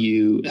can know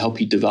you,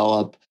 help you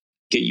develop,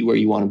 get you where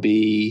you want to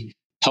be,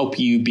 help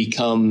you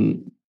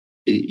become,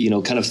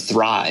 kind of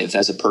thrive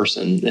as a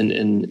person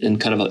and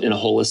kind of in a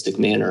holistic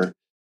manner.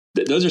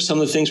 Those are some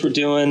of the things we're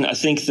doing. I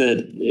think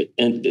that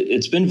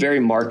it's been very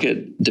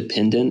market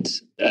dependent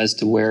as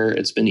to where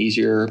it's been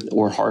easier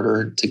or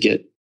harder to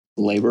get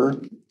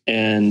labor.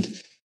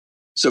 And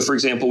so, for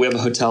example, we have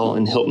a hotel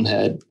in Hilton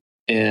Head,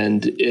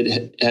 and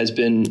it has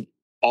been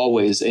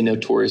always a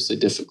notoriously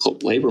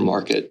difficult labor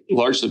market,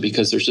 largely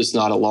because there's just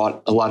not a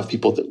lot of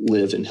people that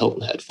live in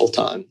Hilton Head full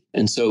time.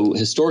 And so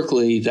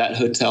historically, that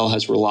hotel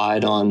has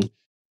relied on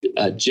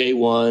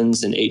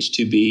J1s and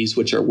H2Bs,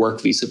 which are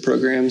work visa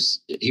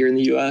programs here in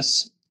the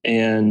U.S.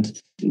 And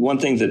one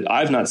thing that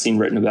I've not seen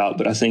written about,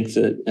 but I think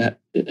that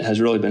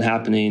has really been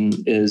happening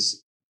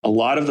is a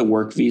lot of the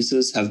work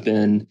visas have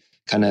been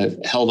kind of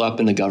held up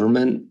in the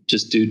government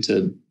just due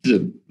to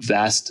the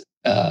vast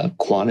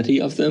quantity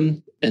of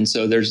them. And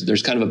so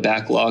there's kind of a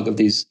backlog of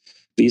these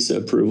visa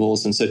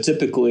approvals. And so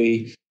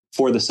typically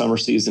for the summer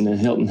season in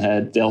Hilton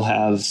Head, they'll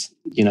have,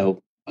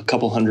 a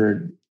couple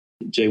hundred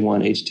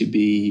J1,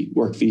 H2B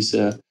work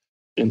visa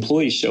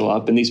employees show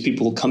up, and these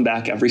people come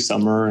back every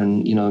summer.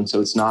 And so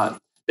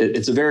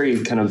it's a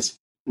very kind of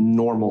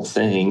normal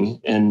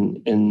thing.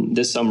 And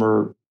this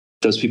summer,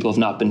 those people have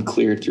not been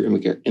cleared through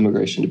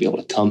immigration to be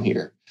able to come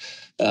here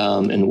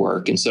and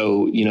work. And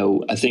so,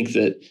 I think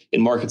that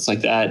in markets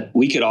like that,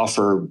 we could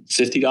offer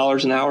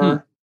 $50 an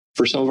hour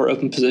for some of our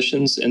open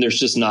positions. And there's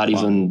just not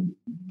even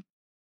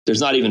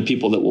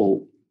people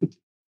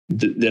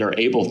that are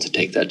able to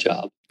take that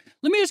job.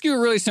 Let me ask you a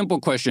really simple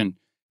question.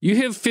 You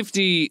have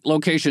 50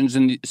 locations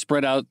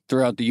spread out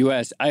throughout the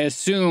U.S. I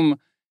assume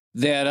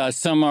that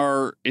some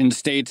are in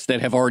states that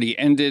have already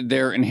ended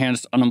their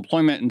enhanced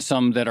unemployment and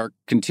some that are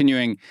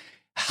continuing.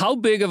 How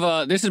big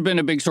this has been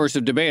a big source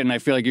of debate, and I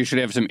feel like you should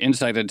have some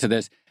insight into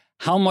this.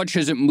 How much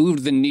has it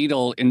moved the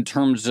needle in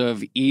terms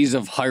of ease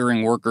of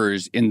hiring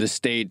workers in the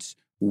states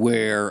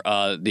where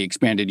the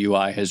expanded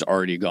UI has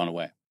already gone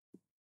away?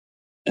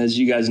 As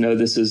you guys know,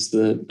 this is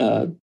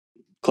the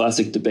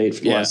classic debate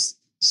for the last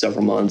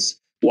several months.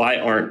 Why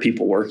aren't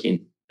people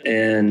working?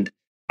 And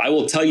I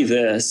will tell you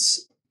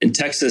this, and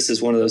Texas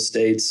is one of those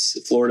states,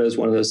 Florida is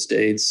one of those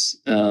states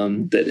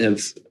that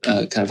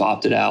have kind of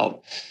opted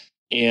out.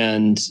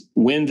 And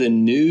when the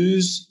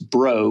news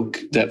broke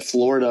that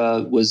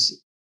Florida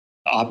was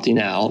opting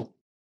out,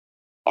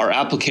 our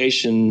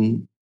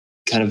application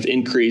kind of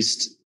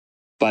increased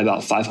by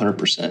about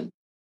 500%.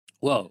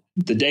 Whoa.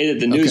 The day that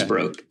the news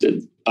broke.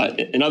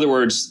 In other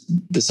words,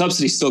 the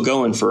subsidy's still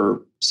going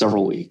for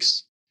several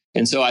weeks.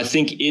 And so I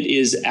think it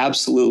is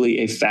absolutely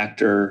a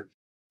factor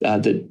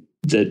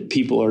that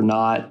people are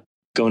not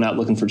going out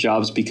looking for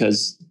jobs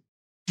because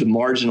the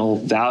marginal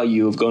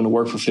value of going to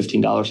work for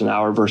 $15 an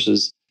hour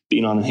versus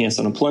being on enhanced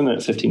unemployment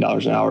at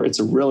 $15 an hour, it's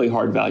a really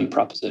hard value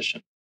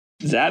proposition.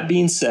 That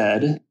being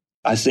said,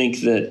 I think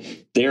that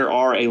there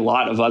are a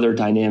lot of other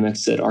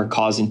dynamics that are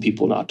causing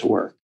people not to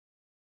work.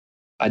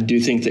 I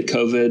do think that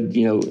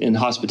COVID, in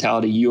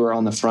hospitality, you are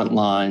on the front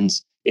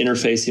lines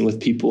interfacing with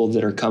people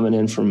that are coming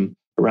in from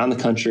around the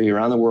country,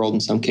 around the world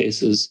in some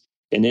cases.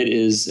 And it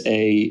is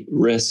a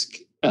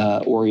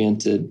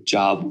risk-oriented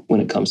job when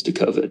it comes to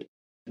COVID.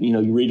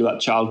 You read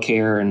about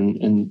childcare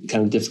and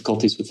kind of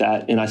difficulties with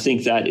that. And I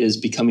think that is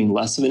becoming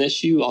less of an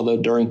issue, although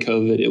during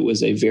COVID, it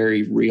was a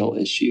very real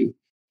issue.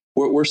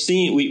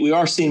 We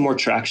are seeing more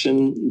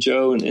traction,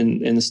 Joe,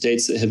 in the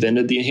states that have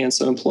ended the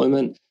enhanced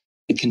unemployment.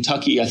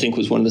 Kentucky, I think,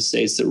 was one of the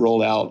states that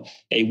rolled out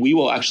we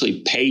will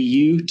actually pay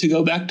you to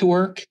go back to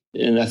work.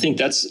 And I think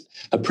that's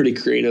a pretty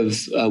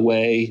creative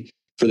way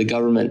for the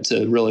government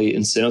to really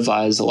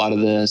incentivize a lot of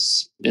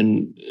this.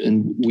 And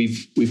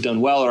we've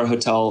done well at our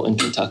hotel in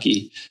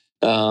Kentucky,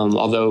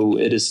 although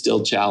it is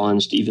still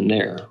challenged even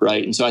there,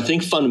 right? And so I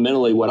think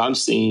fundamentally what I'm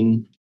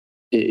seeing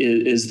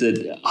is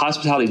that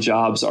hospitality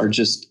jobs are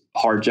just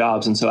hard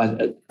jobs. And so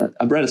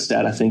I read a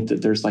stat, I think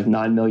that there's like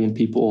 9 million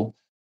people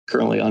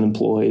currently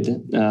unemployed.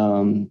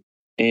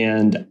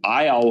 And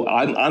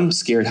I'm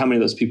scared how many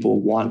of those people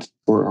want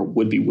or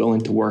would be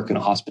willing to work in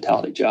a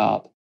hospitality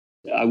job.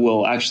 I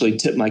will actually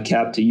tip my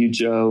cap to you,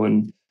 Joe,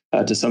 and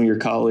to some of your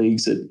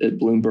colleagues at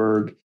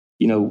Bloomberg.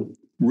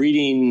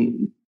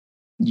 Reading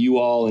you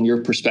all and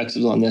your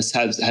perspectives on this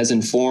has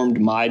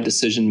informed my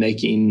decision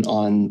making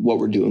on what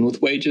we're doing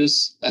with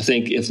wages. I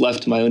think if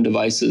left to my own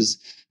devices,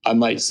 I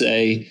might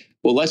say,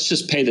 well, let's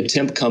just pay the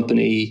temp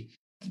company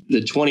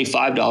the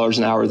 $25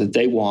 an hour that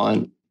they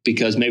want,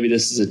 because maybe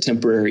this is a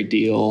temporary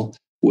deal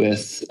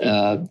with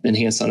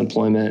enhanced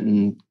unemployment,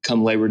 and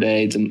come Labor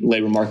Day, the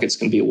labor market's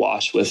going to be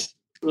awash with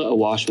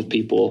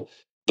people.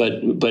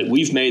 But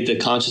we've made the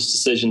conscious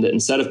decision that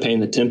instead of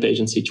paying the temp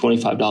agency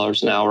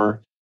 $25 an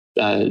hour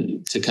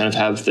to kind of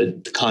have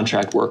the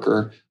contract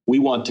worker, we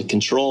want to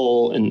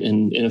control and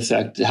in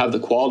effect have the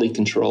quality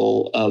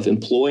control of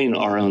employing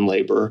our own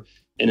labor.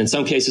 And in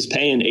some cases,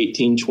 paying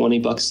 $18,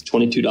 $20,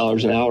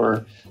 $22 an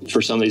hour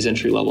for some of these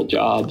entry-level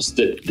jobs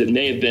that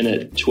may have been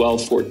at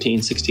 $12, $14,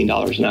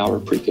 $16 an hour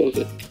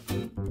pre-COVID.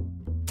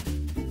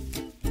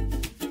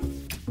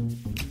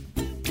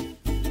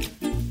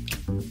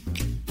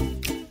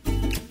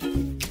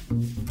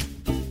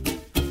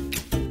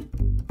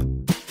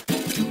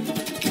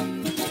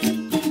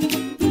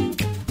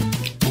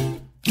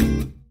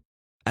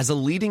 As a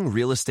leading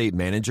real estate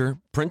manager,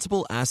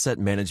 Principal Asset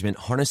Management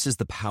harnesses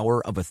the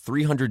power of a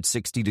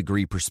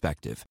 360-degree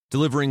perspective,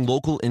 delivering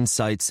local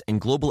insights and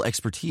global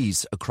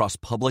expertise across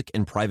public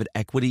and private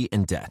equity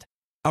and debt.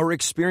 Our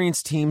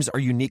experienced teams are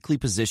uniquely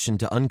positioned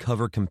to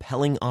uncover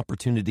compelling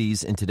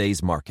opportunities in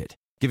today's market,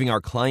 giving our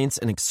clients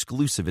an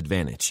exclusive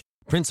advantage.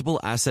 Principal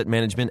Asset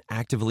Management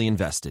actively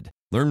invested.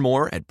 Learn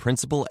more at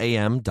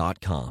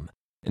principalam.com.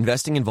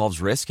 Investing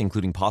involves risk,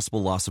 including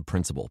possible loss of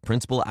principal.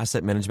 Principal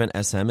Asset Management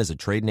SM is a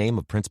trade name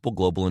of Principal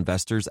Global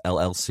Investors,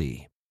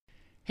 LLC.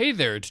 Hey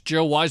there, it's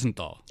Joe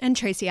Weisenthal. And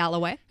Tracy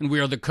Alloway. And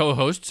we are the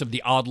co-hosts of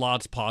the Odd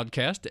Lots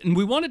podcast. And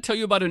we want to tell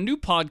you about a new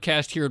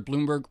podcast here at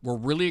Bloomberg we're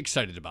really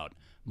excited about.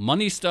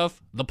 Money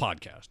Stuff, the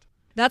podcast.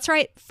 That's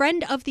right.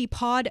 Friend of the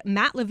pod,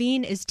 Matt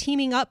Levine, is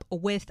teaming up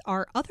with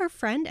our other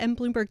friend and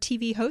Bloomberg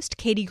TV host,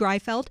 Katie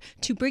Greifeld,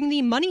 to bring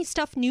the Money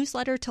Stuff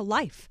newsletter to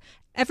life.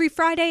 Every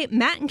Friday,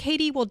 Matt and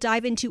Katie will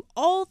dive into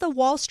all the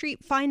Wall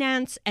Street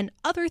finance and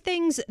other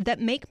things that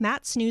make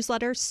Matt's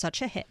newsletter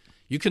such a hit.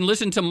 You can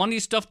listen to Money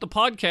Stuff, the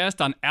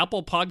podcast on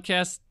Apple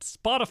Podcasts,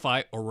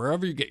 Spotify, or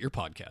wherever you get your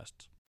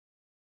podcasts.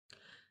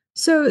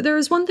 So there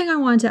is one thing I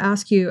wanted to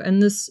ask you,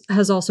 and this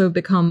has also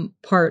become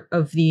part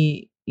of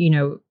the,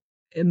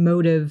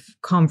 emotive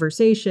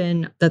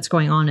conversation that's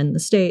going on in the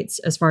States,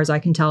 as far as I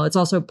can tell. It's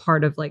also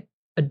part of like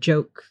a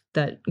joke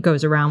that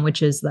goes around,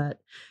 which is that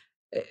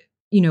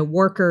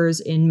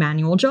workers in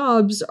manual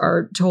jobs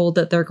are told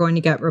that they're going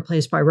to get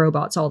replaced by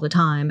robots all the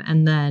time.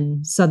 And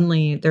then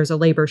suddenly there's a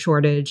labor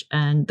shortage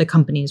and the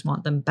companies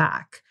want them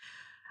back.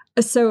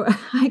 So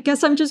I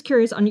guess I'm just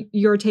curious on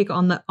your take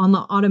on the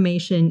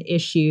automation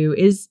issue.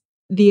 Is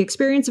the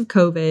experience of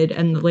COVID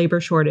and the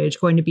labor shortage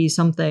going to be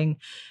something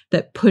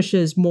that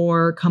pushes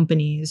more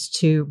companies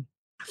to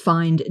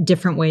find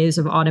different ways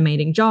of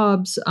automating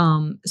jobs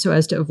so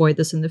as to avoid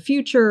this in the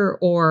future?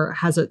 Or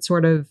has it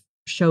sort of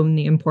shown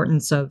the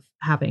importance of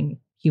having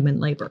human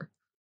labor?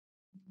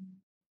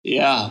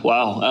 Yeah,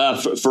 wow.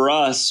 For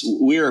us,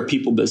 we're a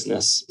people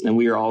business, and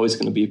we are always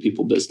going to be a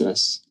people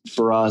business.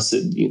 For us,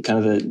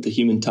 kind of the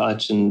human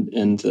touch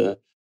and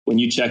when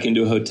you check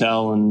into a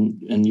hotel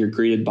and you're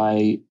greeted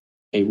by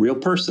a real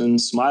person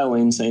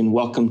smiling, saying,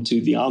 "Welcome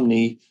to the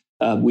Omni,"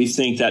 we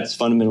think that's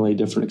fundamentally a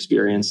different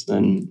experience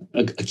than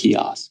a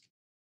kiosk.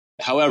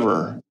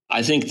 However,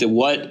 I think that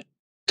what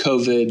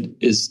COVID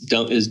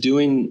is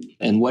doing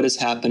and what is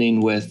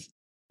happening with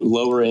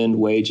lower end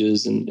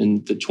wages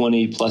and the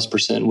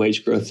 20+%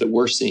 wage growth that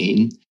we're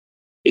seeing,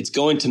 it's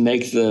going to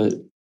make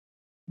the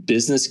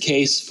business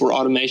case for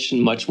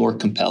automation much more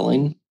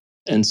compelling.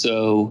 And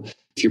so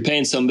if you're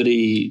paying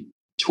somebody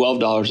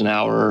 $12 an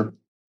hour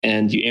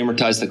and you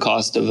amortize the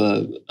cost of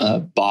a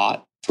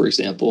bot, for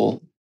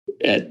example,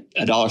 at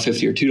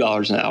 $1.50 or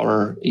 $2 an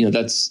hour,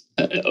 that's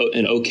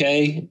an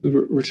okay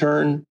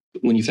return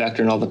when you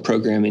factor in all the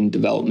programming,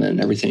 development,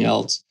 and everything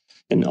else,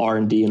 and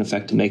R&D in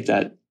effect to make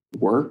that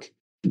work.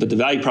 But the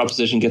value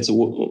proposition gets a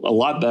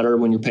lot better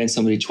when you're paying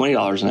somebody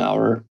 $20 an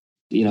hour.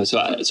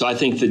 So I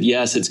think that,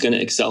 yes, it's going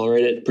to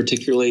accelerate it,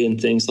 particularly in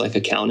things like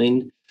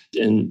accounting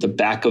and the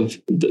back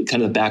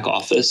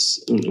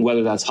office,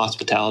 whether that's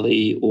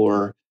hospitality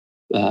or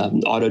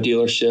auto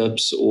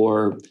dealerships,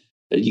 or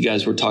you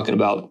guys were talking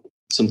about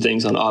some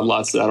things on Odd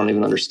Lots that I don't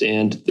even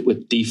understand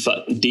with DeFi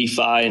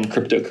and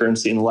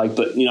cryptocurrency and the like.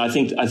 But I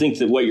think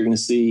that what you're going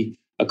to see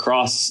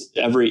across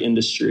every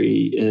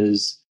industry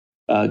is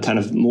kind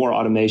of more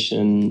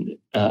automation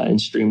and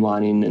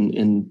streamlining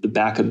in the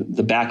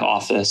back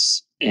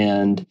office,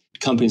 and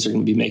companies are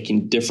going to be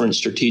making different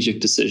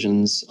strategic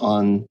decisions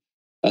on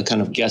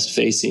kind of guest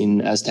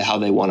facing as to how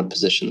they want to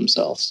position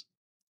themselves.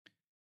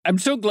 I'm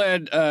so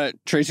glad,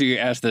 Tracy, you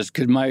asked this,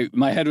 because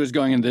my head was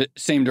going in the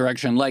same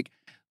direction.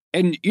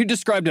 And you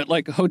described it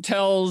like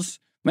hotels.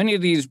 Many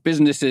of these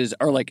businesses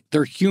are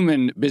they're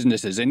human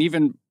businesses. And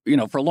even,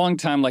 for a long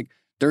time,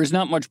 there is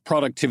not much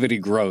productivity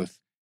growth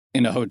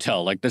in a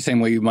hotel, the same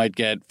way you might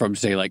get from,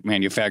 say,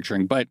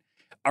 manufacturing. But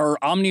are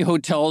Omni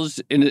hotels,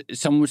 in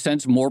some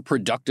sense, more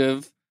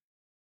productive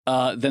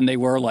than they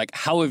were?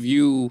 How have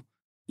you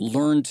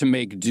learned to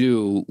make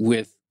do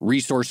with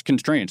resource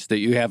constraints that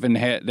you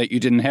that you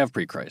didn't have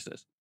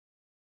pre-crisis?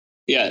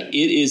 Yeah, it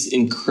is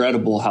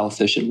incredible how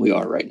efficient we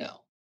are right now.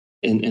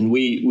 And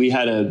we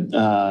had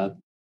a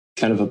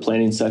kind of a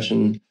planning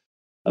session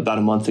about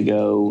a month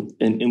ago,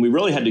 and we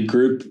really had to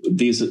group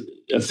these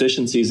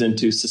efficiencies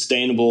into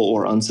sustainable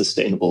or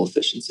unsustainable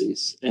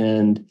efficiencies.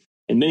 And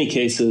in many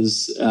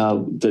cases,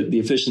 the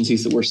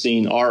efficiencies that we're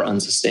seeing are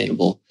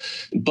unsustainable,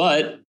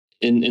 but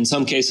in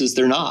some cases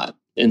they're not.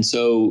 And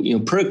so,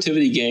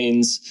 productivity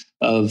gains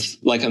of,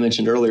 like I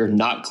mentioned earlier,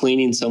 not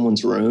cleaning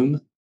someone's room,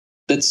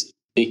 that's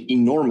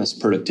enormous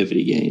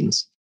productivity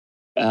gains.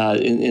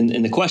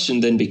 And the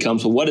question then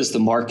becomes, well, what does the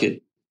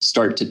market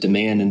start to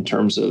demand in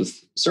terms of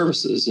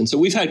services? And so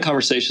we've had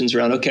conversations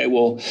around, okay,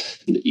 well,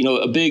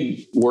 a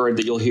big word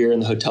that you'll hear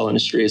in the hotel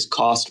industry is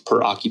cost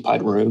per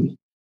occupied room.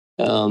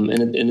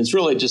 And it's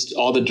really just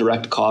all the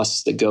direct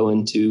costs that go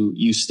into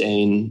you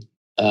staying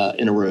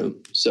in a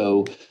room.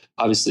 So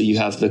obviously you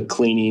have the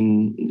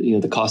cleaning,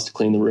 the cost to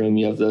clean the room,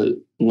 you have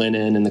the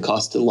linen and the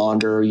cost to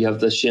launder, you have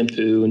the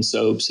shampoo and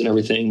soaps and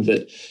everything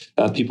that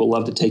people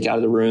love to take out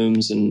of the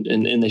rooms, and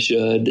they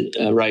should,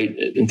 right?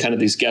 And kind of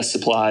these guest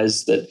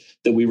supplies that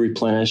we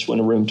replenish when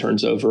a room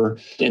turns over.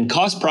 And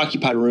cost per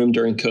occupied room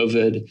during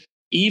COVID,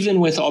 even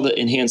with all the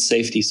enhanced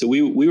safety. So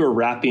we were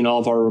wrapping all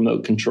of our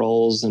remote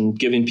controls and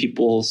giving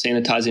people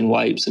sanitizing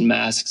wipes and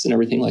masks and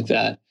everything like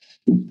that.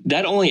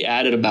 That only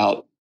added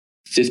about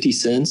 50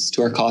 cents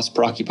to our cost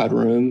per occupied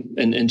room.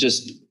 And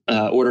just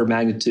order of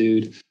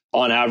magnitude,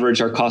 on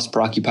average, our cost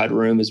per occupied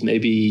room is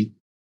maybe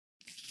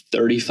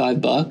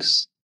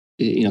 $35,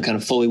 kind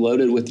of fully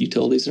loaded with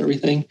utilities and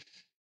everything.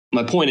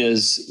 My point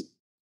is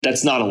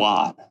that's not a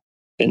lot.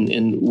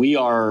 And we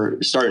are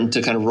starting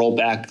to kind of roll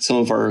back some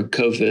of our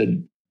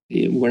COVID.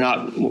 We're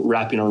not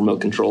wrapping our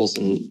remote controls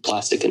in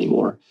plastic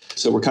anymore.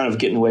 So we're kind of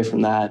getting away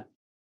from that.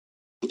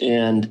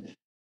 And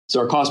so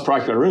our cost per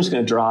occupied room is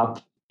going to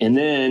drop. And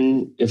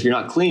then if you're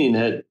not cleaning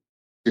it,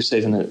 you're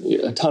saving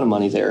a ton of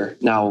money there.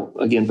 Now,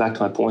 again, back to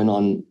my point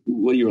on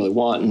what do you really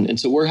want? And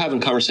so we're having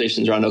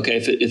conversations around, okay,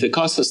 if it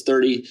costs us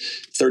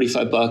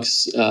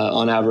 $35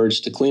 on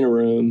average to clean a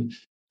room,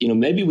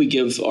 maybe we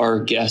give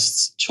our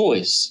guests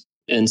choice.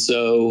 And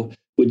so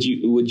would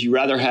you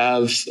rather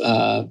have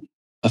a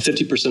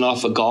 50%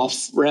 off a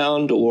golf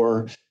round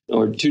or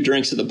 2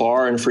 drinks at the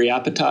bar and a free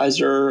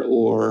appetizer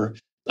or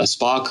a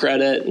spa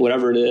credit,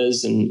 whatever it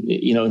is?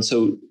 And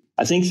so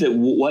I think that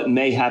what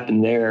may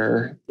happen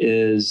there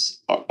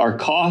is our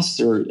costs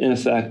are, in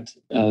effect,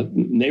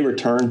 may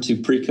return to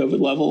pre-COVID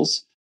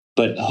levels,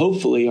 but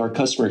hopefully our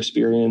customer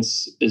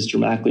experience is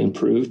dramatically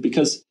improved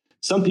because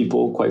some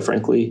people, quite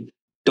frankly,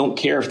 don't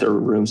care if their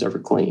room's ever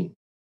clean.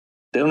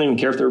 They don't even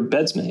care if their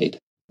bed's made,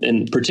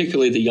 and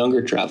particularly the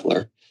younger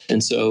traveler.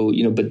 And so,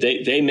 but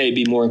they may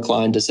be more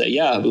inclined to say,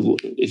 yeah,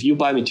 if you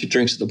buy me 2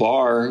 drinks at the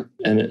bar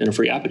and a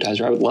free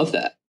appetizer, I would love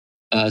that.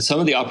 Some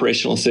of the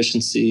operational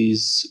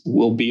efficiencies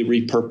will be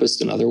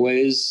repurposed in other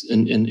ways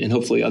and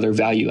hopefully other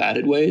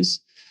value-added ways.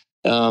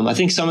 I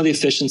think some of the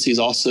efficiencies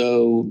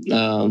also,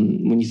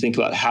 when you think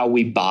about how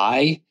we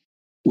buy,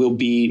 will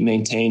be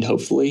maintained,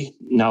 hopefully.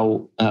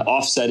 Now,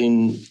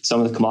 offsetting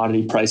some of the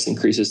commodity price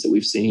increases that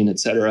we've seen, et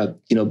cetera.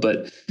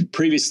 But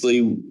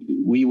previously,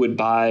 we would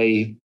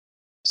buy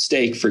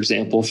steak, for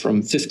example,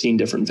 from 15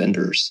 different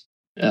vendors.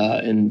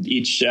 And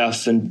each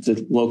chef in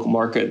the local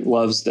market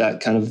loves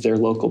that kind of their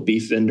local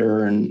beef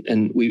vendor.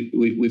 And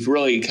we've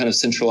really kind of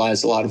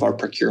centralized a lot of our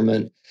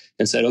procurement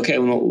and said, okay,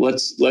 well,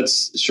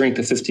 let's shrink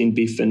the 15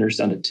 beef vendors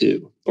down to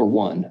 2 or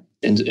 1.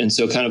 And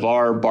so kind of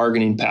our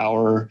bargaining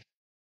power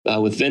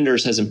with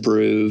vendors has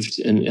improved.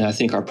 And I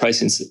think our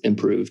pricing's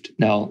improved.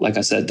 Now, like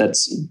I said,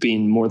 that's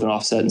being more than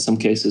offset in some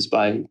cases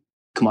by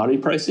commodity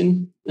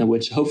pricing,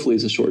 which hopefully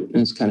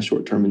is kind of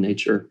short-term in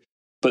nature.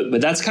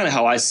 But that's kind of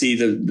how I see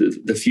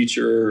the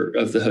future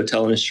of the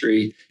hotel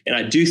industry. And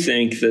I do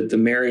think that the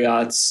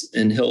Marriotts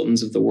and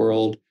Hiltons of the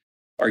world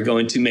are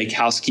going to make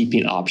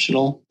housekeeping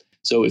optional.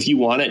 So if you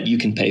want it, you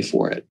can pay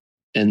for it.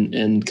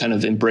 And kind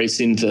of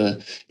embracing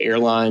the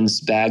airlines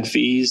bag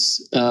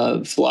fees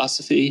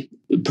philosophy,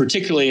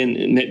 particularly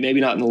in maybe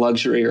not in the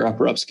luxury or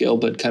upper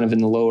upscale, but kind of in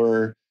the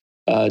lower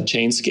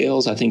chain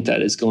scales. I think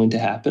that is going to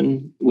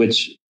happen,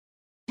 which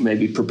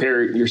maybe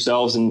prepare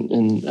yourselves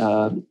and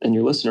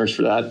your listeners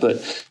for that. But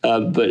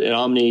at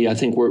Omni, I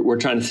think we're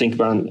trying to think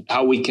about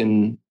how we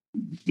can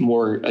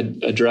more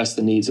address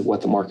the needs of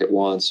what the market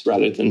wants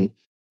rather than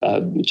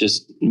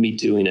just me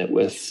doing it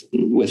with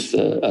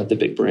the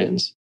big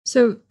brands.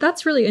 So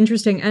that's really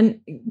interesting. And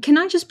can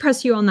I just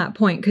press you on that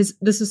point? Because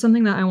this is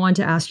something that I want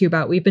to ask you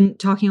about. We've been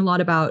talking a lot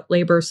about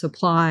labor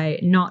supply,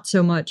 not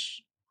so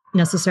much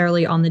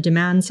necessarily on the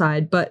demand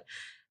side, but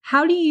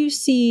how do you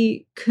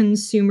see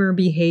consumer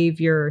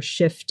behavior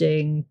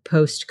shifting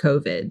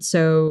post-COVID?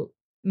 So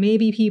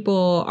maybe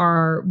people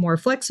are more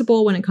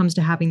flexible when it comes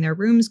to having their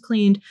rooms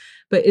cleaned,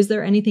 but is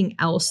there anything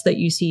else that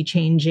you see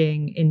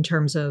changing in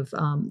terms of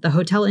the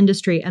hotel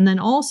industry? And then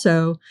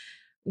also,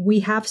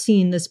 we have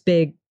seen this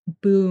big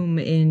boom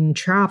in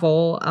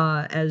travel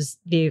as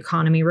the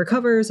economy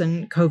recovers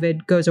and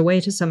COVID goes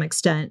away to some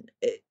extent.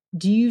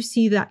 Do you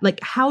see that? Like,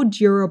 how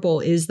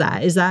durable is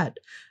that? Is that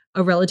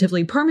a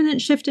relatively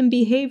permanent shift in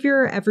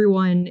behavior?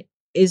 Everyone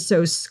is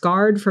so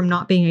scarred from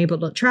not being able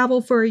to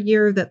travel for a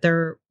year that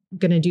they're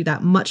going to do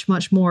that much,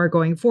 much more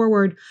going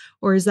forward?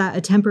 Or is that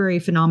a temporary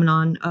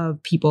phenomenon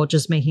of people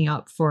just making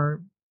up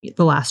for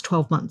the last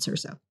 12 months or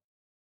so?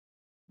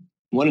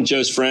 One of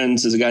Joe's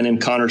friends is a guy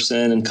named Connor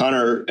Sin, and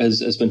Connor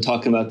has been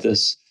talking about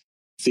this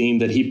theme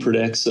that he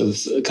predicts of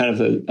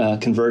kind of a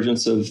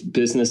convergence of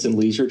business and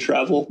leisure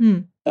travel.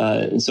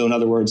 And so in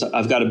other words,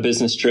 I've got a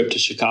business trip to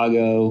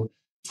Chicago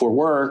for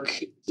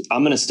work.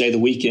 I'm going to stay the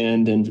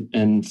weekend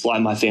and fly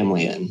my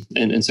family in.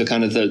 And so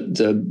kind of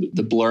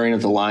the blurring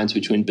of the lines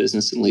between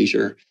business and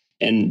leisure.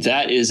 And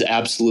that is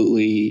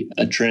absolutely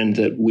a trend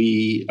that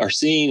we are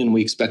seeing and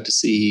we expect to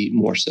see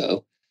more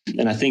so.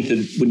 And I think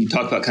that when you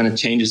talk about kind of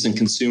changes in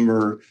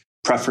consumer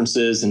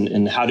preferences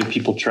and how do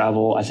people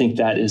travel, I think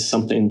that is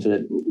something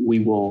that we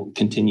will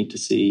continue to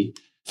see.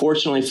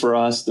 Fortunately for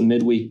us, the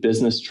midweek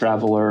business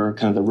traveler,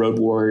 kind of the road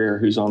warrior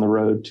who's on the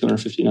road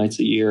 250 nights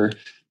a year,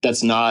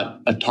 that's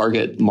not a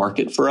target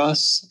market for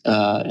us.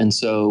 And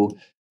so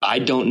I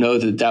don't know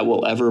that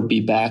will ever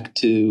be back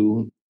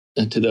to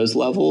those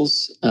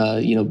levels.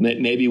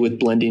 Maybe with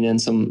blending in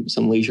some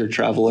leisure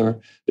traveler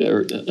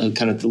or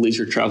kind of the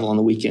leisure travel on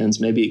the weekends,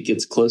 maybe it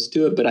gets close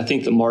to it. But I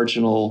think the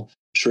marginal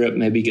trip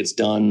maybe gets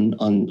done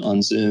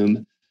on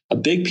Zoom. a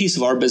big piece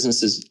of our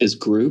business is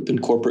group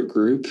and corporate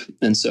group.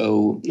 And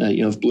so,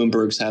 if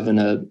Bloomberg's having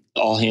a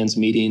all hands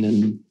meeting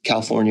in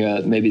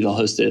California, maybe they'll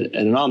host it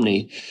at an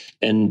Omni,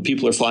 and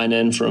people are flying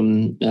in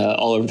from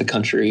all over the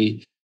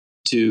country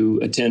to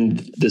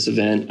attend this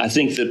event. I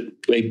think that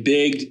a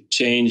big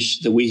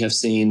change that we have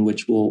seen,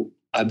 which will,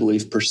 I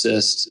believe,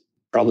 persist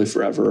probably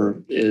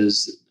forever,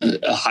 is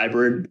a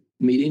hybrid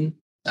meeting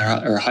or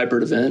a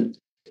hybrid event.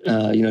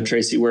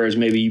 Tracy, whereas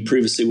maybe you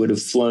previously would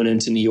have flown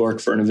into New York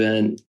for an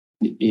event,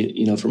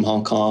 from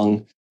Hong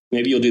Kong,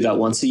 maybe you'll do that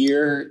once a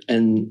year,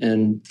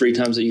 and 3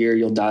 times a year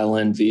you'll dial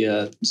in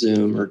via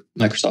Zoom or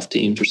Microsoft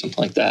Teams or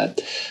something like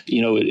that.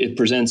 It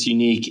presents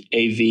unique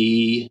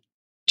AV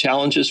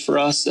challenges for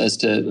us as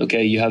to,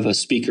 okay, you have a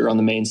speaker on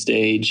the main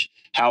stage.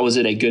 How is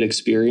it a good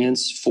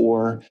experience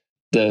for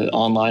the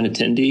online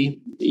attendee?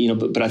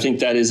 But I think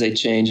that is a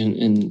change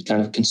in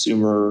kind of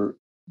consumer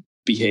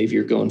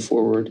behavior going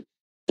forward.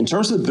 In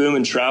terms of the boom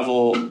in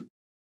travel,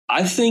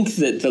 I think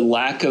that the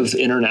lack of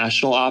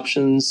international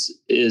options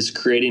is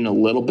creating a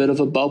little bit of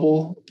a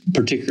bubble,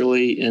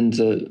 particularly in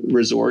the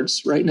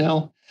resorts right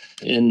now.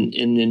 And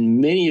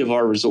in many of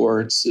our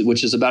resorts,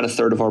 which is about a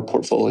third of our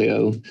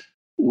portfolio,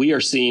 we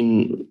are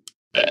seeing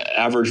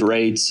average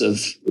rates of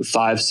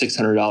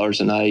 $500-$600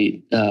 a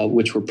night,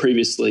 which were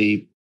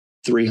previously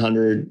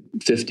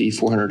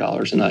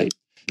 $350-$400 a night.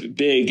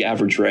 Big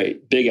average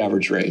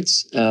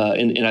rates.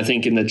 And I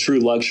think in the true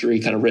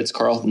luxury kind of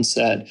Ritz-Carlton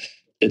set,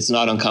 it's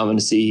not uncommon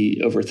to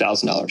see over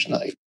 $1,000 a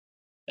night.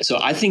 So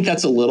I think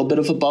that's a little bit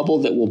of a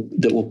bubble that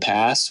will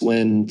pass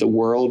when the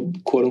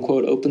world, quote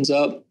unquote, opens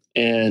up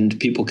and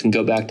people can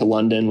go back to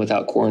London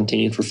without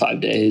quarantining for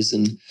 5 days.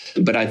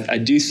 But I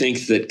do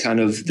think that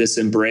kind of this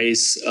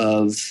embrace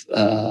of,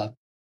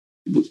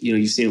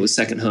 you've seen it with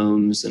second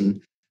homes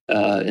and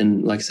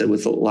like I said,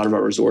 with a lot of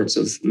our resorts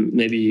of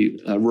maybe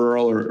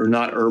rural or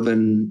not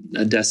urban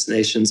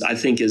destinations, I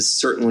think is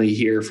certainly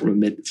here for a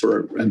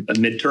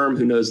midterm,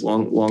 who knows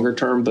longer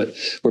term, but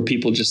where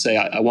people just say,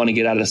 I want to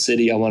get out of the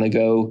city. I want to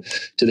go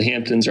to the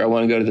Hamptons, or I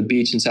want to go to the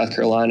beach in South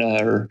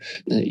Carolina, or,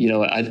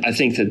 I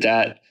think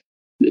that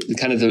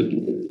kind of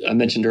I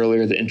mentioned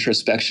earlier, the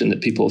introspection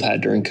that people have had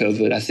during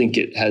COVID, I think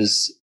it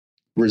has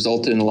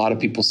resulted in a lot of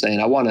people saying,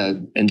 I want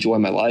to enjoy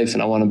my life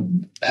and I want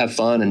to have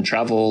fun and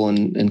travel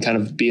and kind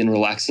of be in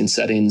relaxing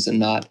settings and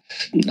not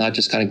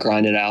just kind of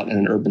grind it out in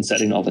an urban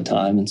setting all the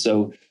time. And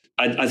so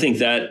I think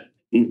that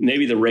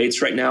maybe the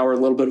rates right now are a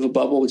little bit of a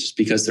bubble just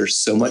because there's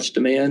so much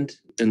demand.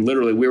 And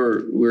literally we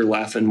were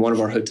laughing, one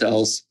of our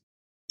hotels,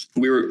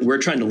 we're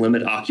trying to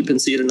limit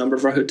occupancy at a number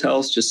of our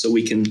hotels just so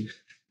we can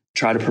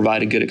try to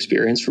provide a good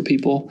experience for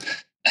people.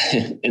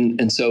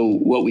 And so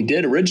what we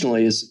did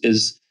originally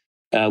is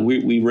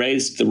we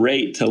raised the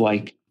rate to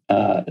like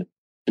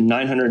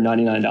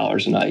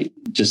 $999 a night.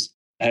 Just,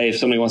 hey, if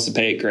somebody wants to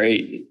pay it,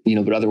 great.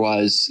 But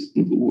otherwise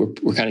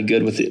we're kind of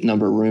good with the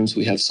number of rooms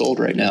we have sold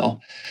right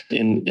now.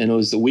 And it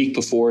was the week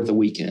before the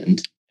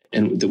weekend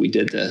and that we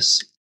did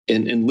this.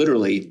 And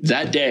literally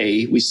that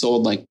day we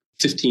sold like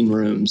 15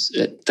 rooms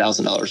at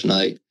 $1,000 a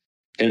night.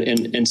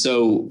 And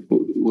so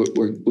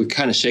we're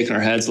kind of shaking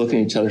our heads, looking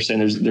at each other, saying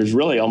there's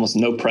really almost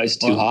no price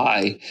too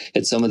high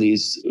at some of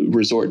these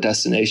resort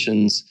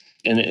destinations.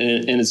 And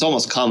it's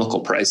almost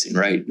comical pricing,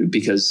 right?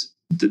 Because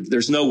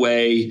there's no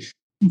way,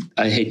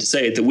 I hate to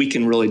say it, that we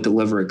can really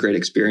deliver a great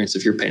experience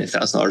if you're paying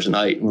 $1,000 a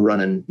night and we're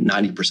running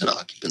 90%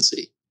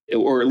 occupancy,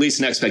 or at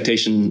least an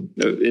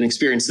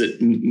experience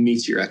that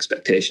meets your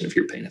expectation if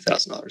you're paying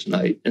 $1,000 a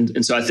night.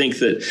 And so I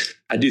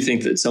do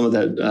think that some of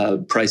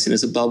that pricing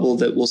is a bubble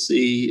that we'll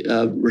see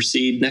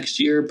recede next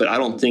year, but I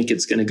don't think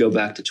it's going to go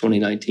back to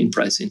 2019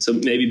 pricing. So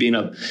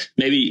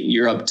maybe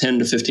you're up 10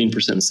 to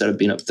 15% instead of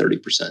being up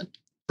 30%.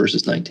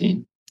 Versus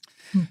 19.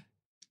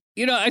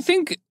 I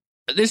think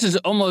this is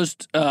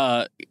almost,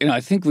 I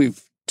think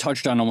we've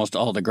touched on almost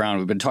all the ground.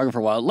 We've been talking for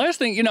a while. Last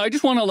thing, I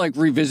just want to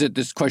revisit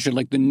this question,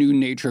 the new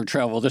nature of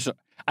travel.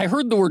 I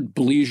heard the word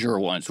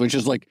bleisure once, which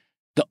is the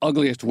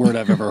ugliest word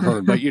I've ever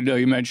heard. But, you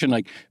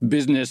mentioned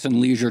business and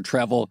leisure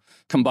travel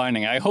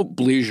combining. I hope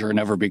bleisure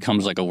never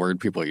becomes a word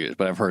people use,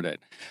 but I've heard it.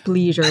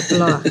 Bleisure,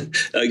 blah.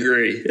 I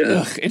agree.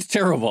 Yeah. Ugh, it's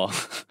terrible.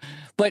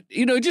 But,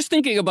 just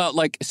thinking about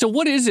so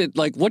what is it?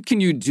 What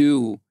can you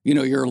do?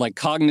 You're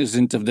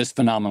cognizant of this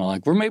phenomenon.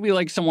 We're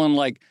maybe someone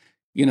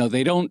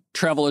they don't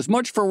travel as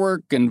much for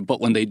work. But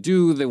when they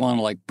do, they want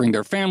to bring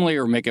their family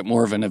or make it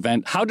more of an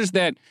event. How do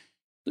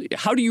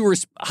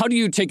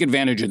you take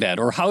advantage of that?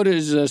 Or how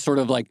does sort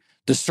of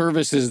the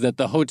services that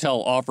the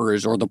hotel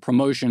offers or the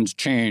promotions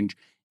change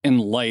in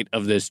light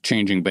of this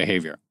changing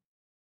behavior?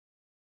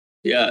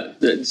 Yeah.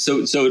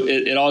 So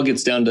it all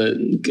gets down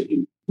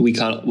to, we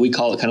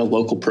call it kind of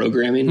local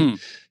programming.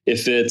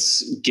 If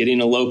it's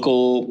getting a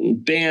local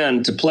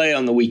band to play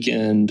on the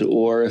weekend,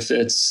 or if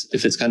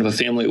it's kind of a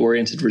family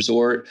oriented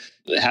resort,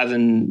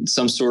 having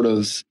some sort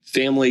of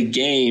family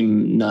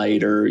game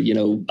night or,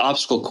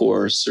 obstacle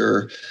course,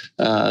 or,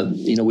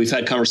 we've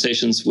had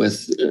conversations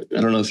with,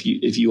 I don't know if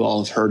you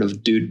all have heard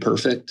of Dude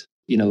Perfect,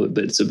 but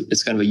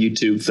it's kind of a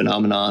YouTube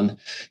phenomenon.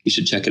 You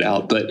should check it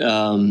out. But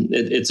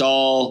it's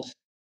all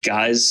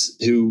guys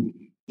who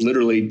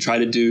literally try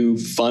to do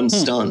fun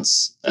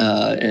stunts,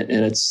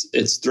 and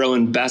it's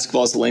throwing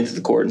basketballs the length of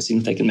the court and seeing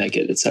if they can make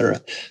it, et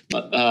cetera.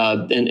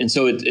 And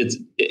so it's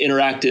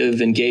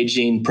interactive,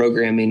 engaging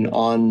programming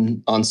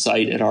on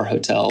site at our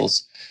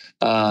hotels.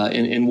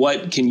 And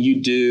what can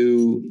you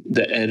do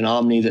at an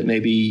Omni that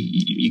maybe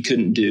you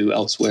couldn't do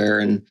elsewhere?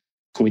 And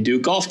can we do a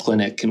golf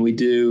clinic? Can we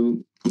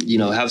do,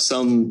 have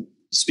some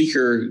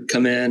speaker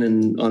come in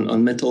and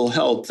on mental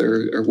health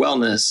or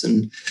wellness?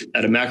 And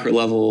at a macro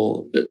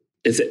level,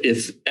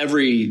 if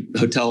every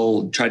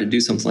hotel tried to do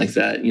something like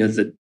that,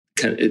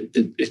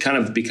 it kind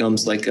of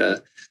becomes like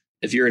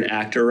if you're an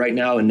actor right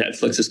now and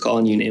Netflix is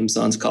calling you and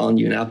Amazon's calling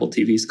you and Apple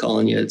TV's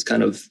calling you, it's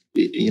kind of,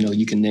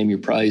 you can name your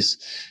price.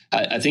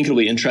 I think it'll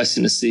be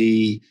interesting to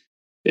see.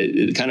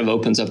 It kind of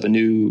opens up a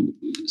new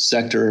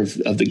sector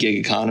of the gig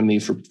economy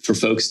for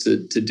folks to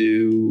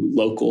do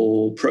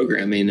local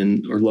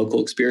programming or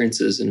local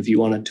experiences. And if you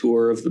want a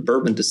tour of the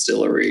bourbon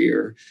distillery,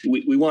 or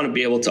we want to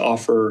be able to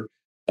offer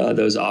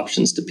those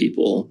options to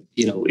people,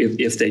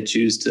 if they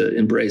choose to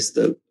embrace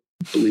the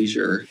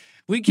leisure.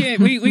 We can't.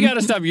 We got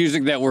to stop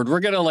using that word.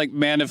 We're gonna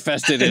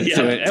manifest it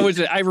into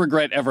it. I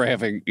regret ever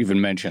having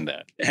even mentioned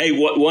that. Hey,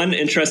 one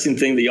interesting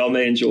thing that y'all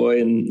may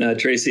enjoy, and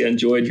Tracy, I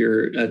enjoyed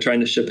your trying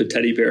to ship a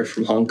teddy bear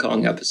from Hong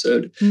Kong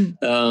episode,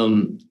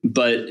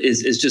 but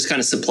is just kind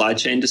of supply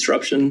chain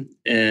disruption.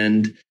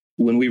 And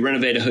when we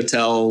renovate a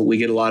hotel, we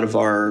get a lot of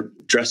our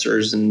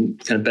dressers and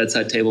kind of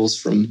bedside tables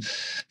from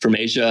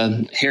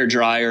Asia, hair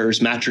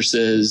dryers,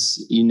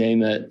 mattresses, you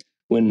name it.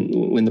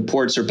 When the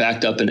ports are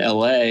backed up in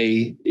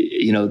LA,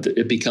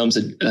 it becomes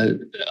a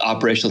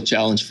operational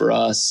challenge for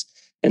us.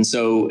 And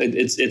so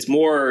it's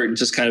more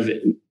just kind of,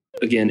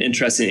 again,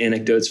 interesting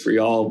anecdotes for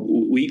y'all.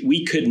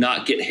 We could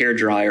not get hair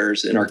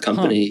dryers in our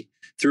company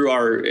through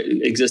our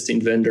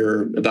existing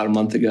vendor about a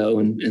month ago.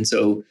 And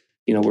so,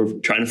 we're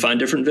trying to find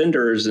different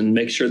vendors and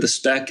make sure the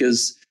spec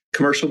is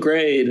commercial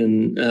grade.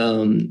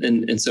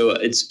 And so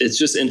it's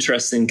just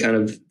interesting kind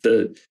of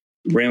the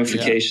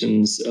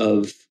ramifications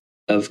of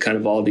kind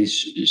of all these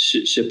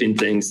shipping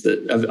things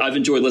that I've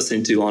enjoyed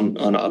listening to on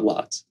Odd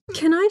Lots.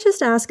 Can I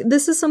just ask,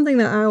 this is something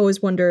that I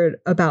always wondered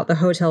about the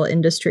hotel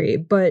industry,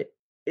 but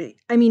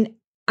I mean,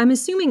 I'm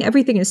assuming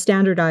everything is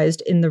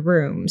standardized in the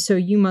room. So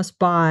you must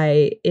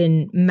buy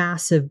in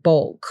massive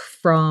bulk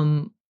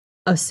from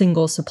a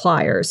single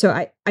supplier.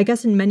 So I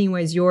guess in many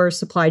ways, your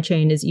supply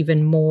chain is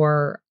even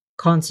more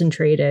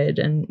concentrated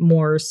and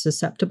more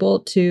susceptible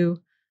to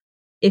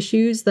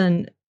issues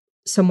than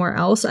somewhere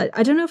else. I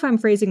don't know if I'm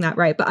phrasing that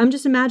right, but I'm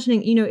just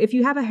imagining, if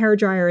you have a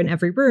hairdryer in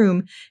every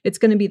room, it's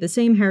going to be the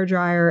same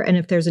hairdryer. And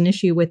if there's an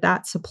issue with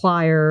that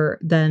supplier,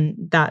 then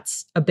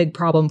that's a big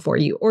problem for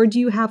you. Or do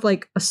you have a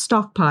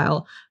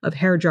stockpile of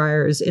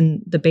hairdryers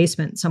in the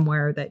basement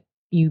somewhere that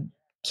you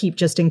keep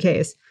just in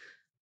case?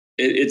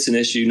 It's an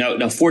issue.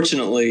 Now,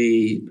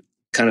 fortunately,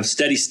 kind of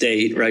steady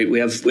state, right? We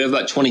have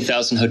about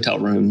 20,000 hotel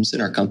rooms in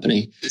our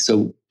company.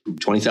 So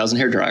 20,000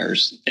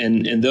 hairdryers.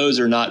 And those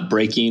are not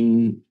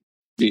breaking.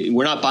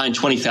 We're not buying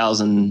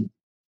 20,000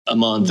 a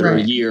month or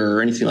a year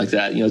or anything like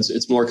that.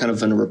 It's more kind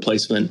of in a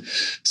replacement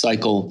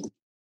cycle.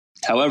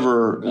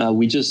 However,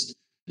 we just,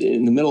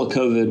 in the middle of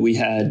COVID, we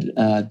had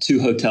 2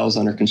 hotels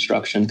under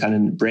construction, kind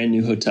of brand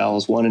new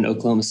hotels, one in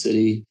Oklahoma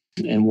City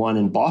and one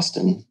in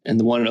Boston. And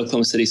the one in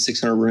Oklahoma City,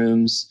 600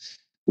 rooms.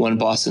 One in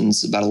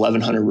Boston's about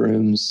 1,100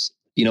 rooms.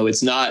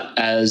 It's not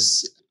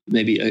as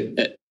maybe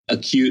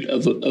acute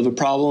of a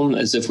problem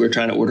as if we're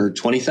trying to order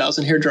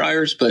 20,000 hair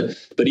dryers, but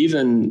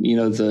even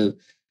the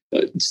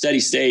steady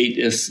state,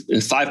 if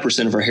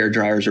 5% of our hair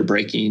dryers are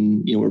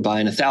breaking, we're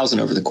buying 1,000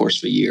 over the course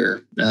of a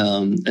year,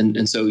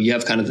 and so you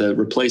have kind of the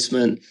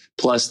replacement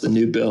plus the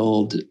new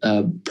build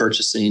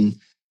purchasing,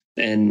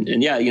 and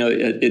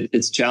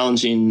it's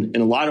challenging, and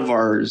a lot of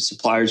our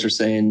suppliers are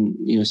saying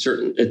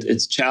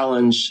it's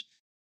challenge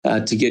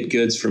to get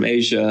goods from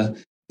Asia.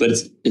 But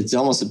it's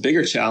almost a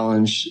bigger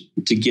challenge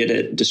to get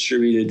it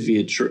distributed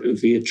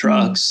via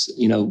trucks,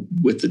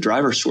 with the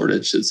driver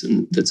shortage that's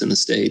in the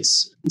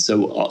States. And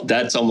so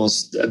that's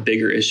almost a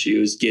bigger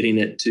issue, is getting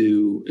it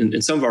to,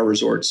 and some of our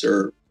resorts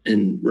are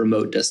in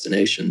remote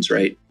destinations,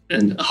 right?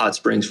 And Hot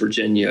Springs,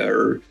 Virginia,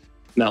 or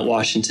Mount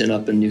Washington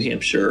up in New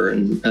Hampshire.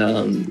 And,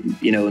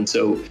 and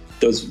so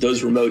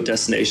those remote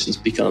destinations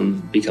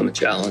become a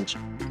challenge.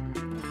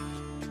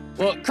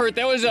 Well, Kurt,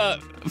 that was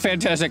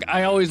fantastic.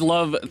 I always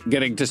love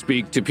getting to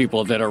speak to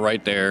people that are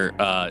right there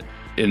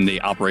in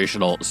the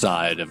operational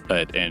side of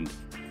it, and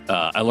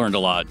I learned a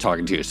lot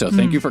talking to you. So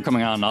thank you for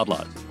coming on Odd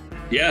Lots.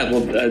 Yeah,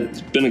 well, it's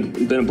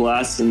been a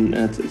blast,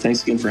 and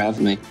thanks again for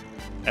having me.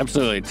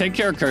 Absolutely. Take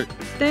care, Kurt.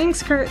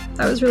 Thanks, Kurt.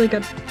 That was really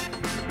good.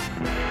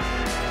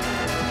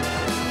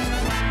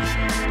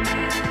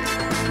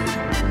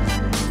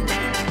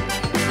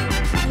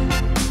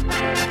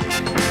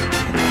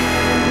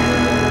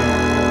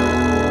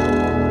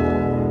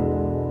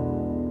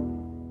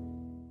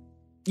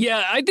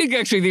 Yeah, I think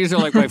actually these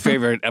are my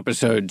favorite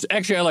episodes.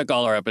 Actually, I like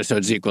all our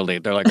episodes equally.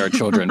 They're like our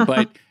children.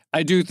 But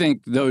I do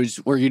think those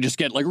where you just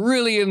get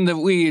really in the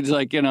weeds,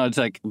 it's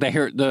like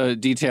the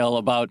detail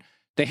about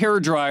the hair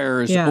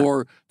dryers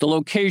or the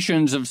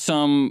locations of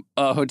some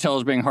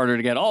hotels being harder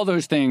to get, all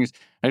those things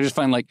I just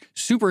find like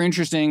super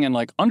interesting, and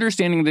like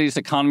understanding this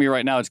economy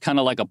right now, it's kind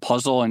of like a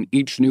puzzle, and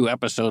each new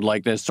episode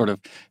like this sort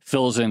of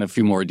fills in a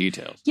few more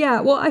details.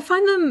 Yeah, well, I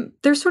find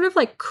they're sort of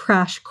like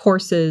crash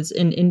courses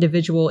in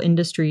individual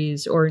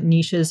industries or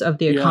niches of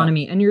the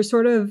economy. And you're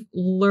sort of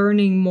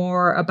learning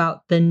more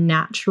about the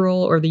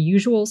natural or the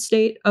usual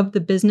state of the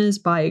business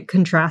by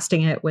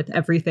contrasting it with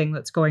everything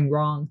that's going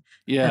wrong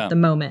at the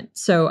moment.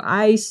 So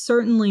I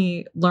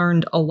certainly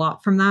learned a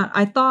lot from that.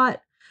 I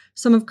thought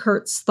some of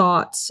Kurt's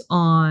thoughts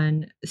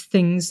on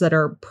things that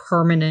are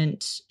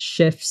permanent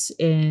shifts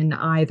in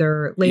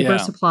either labor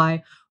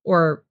supply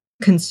or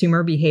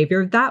consumer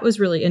behavior, that was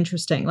really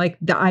interesting. Like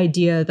the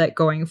idea that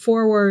going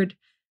forward,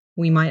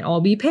 we might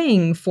all be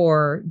paying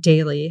for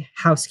daily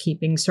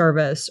housekeeping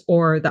service,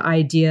 or the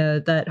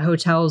idea that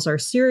hotels are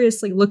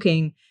seriously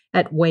looking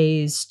at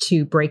ways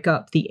to break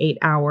up the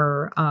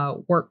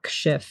 8-hour work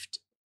shift.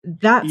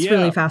 That's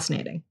really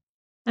fascinating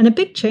and a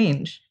big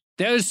change.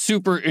 That is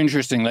super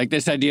interesting. Like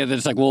this idea that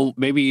it's like, well,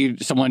 maybe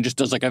someone just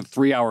does like a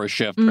 3-hour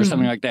shift or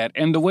something like that.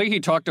 And the way he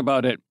talked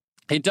about it,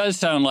 it does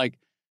sound like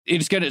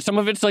it's gonna, some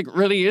of it's like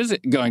really is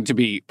going to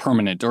be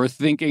permanent, or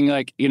thinking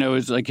like, you know,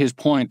 is like his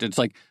point. It's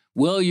like,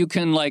 well, you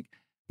can like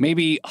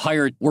maybe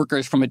hire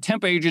workers from a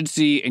temp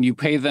agency and you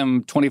pay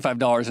them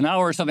 $25 an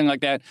hour or something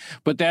like that.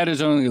 But that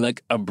is only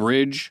like a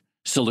bridge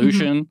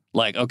solution.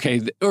 Like,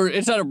 okay, or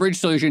it's not a bridge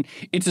solution.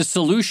 It's a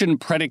solution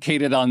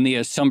predicated on the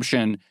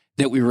assumption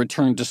that we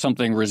return to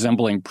something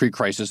resembling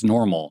pre-crisis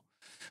normal.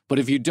 But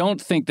if you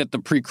don't think that the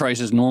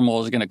pre-crisis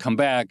normal is going to come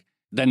back,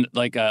 then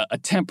like a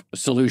temp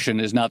solution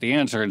is not the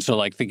answer. And so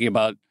like thinking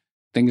about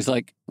things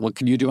like what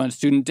can you do on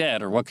student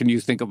debt, or what can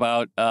you think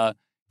about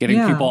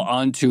getting people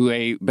onto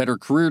a better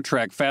career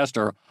track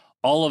faster,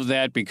 all of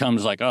that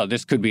becomes like, oh,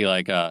 this could be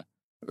like a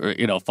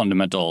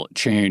fundamental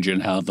change in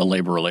how the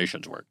labor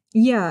relations work.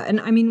 Yeah. And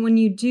I mean, when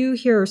you do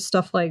hear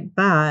stuff like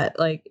that,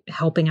 like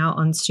helping out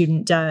on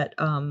student debt,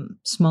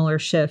 smaller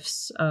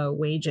shifts,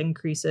 wage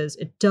increases,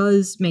 it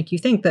does make you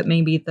think that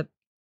maybe the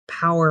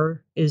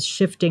power is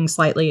shifting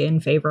slightly in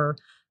favor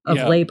of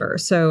labor.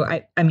 So,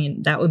 I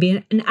mean, that would be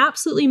an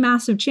absolutely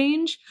massive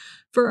change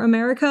for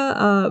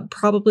America,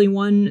 probably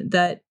one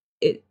that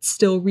it's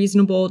still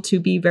reasonable to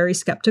be very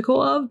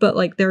skeptical of, but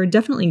like there are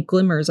definitely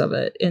glimmers of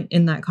it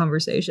in that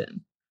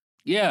conversation.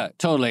 Yeah,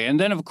 totally. And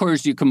then, of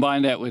course, you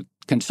combine that with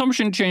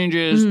consumption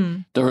changes,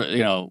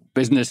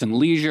 business and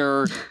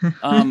leisure.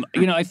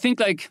 I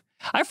think like,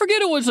 I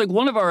forget, it was like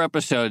one of our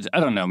episodes, I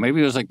don't know, maybe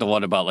it was like the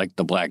one about like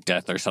the Black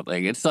Death or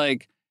something. It's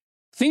like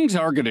things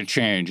are going to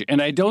change.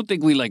 And I don't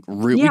think we like,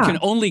 we can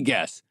only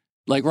guess.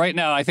 Like right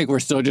now, I think we're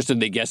still just in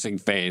the guessing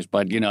phase.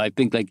 But, I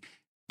think like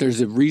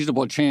there's a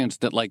reasonable chance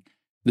that like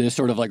the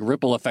sort of like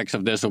ripple effects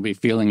of this will be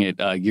feeling it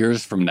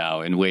years from now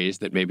in ways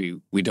that maybe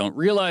we don't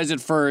realize at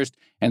first.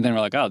 And then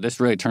we're like, oh, this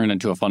really turned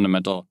into a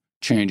fundamental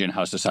change in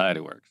how society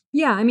works.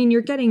 Yeah, I mean,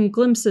 you're getting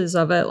glimpses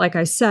of it, like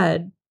I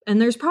said,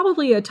 and there's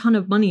probably a ton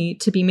of money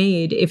to be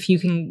made if you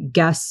can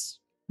guess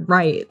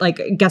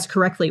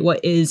correctly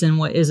what is and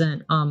what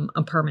isn't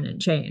a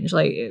permanent change.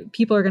 Like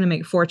people are going to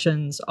make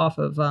fortunes off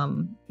of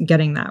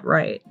getting that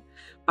right.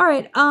 All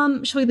right,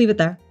 shall we leave it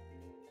there?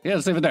 Yeah,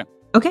 let's leave it there.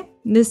 Okay,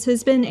 this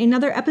has been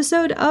another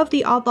episode of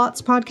the Odd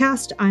Lots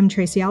podcast. I'm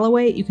Tracy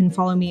Alloway. You can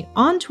follow me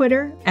on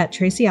Twitter at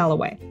Tracy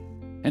Alloway.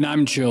 And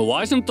I'm Joe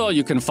Weisenthal.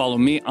 You can follow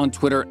me on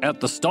Twitter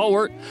at The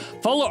Stalwart.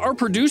 Follow our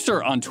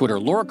producer on Twitter,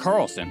 Laura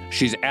Carlson.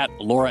 She's at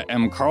Laura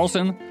M.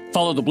 Carlson.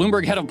 Follow the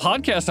Bloomberg head of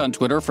podcast on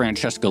Twitter,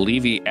 Francesca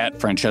Levy at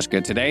Francesca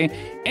Today.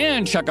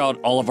 And check out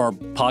all of our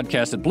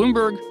podcasts at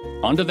Bloomberg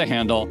under the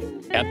handle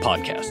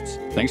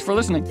 @podcasts. Thanks for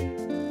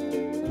listening.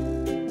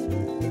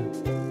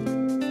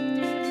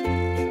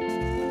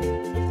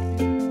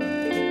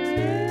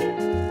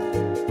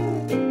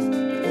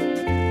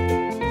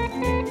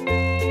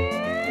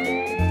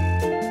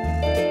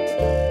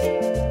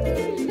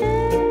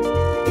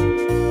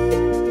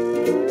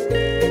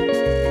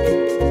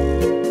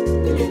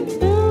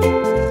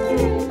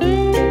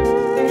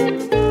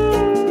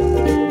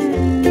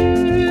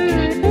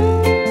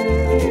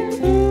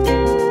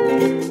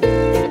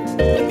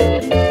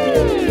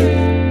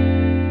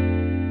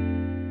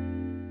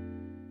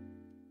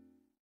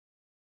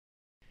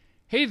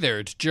 Hey there,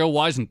 it's Joe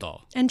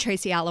Weisenthal. And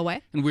Tracy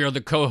Alloway. And we are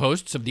the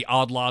co-hosts of the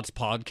Odd Lots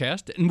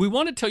podcast. And we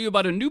want to tell you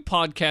about a new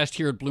podcast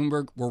here at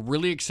Bloomberg we're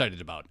really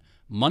excited about.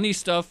 Money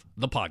Stuff,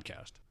 the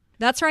podcast.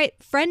 That's right.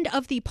 Friend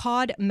of the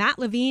pod, Matt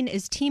Levine,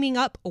 is teaming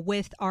up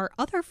with our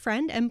other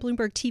friend and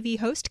Bloomberg TV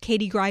host,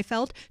 Katie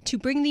Greifeld, to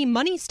bring the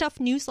Money Stuff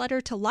newsletter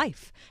to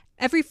life.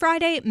 Every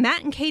Friday,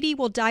 Matt and Katie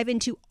will dive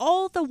into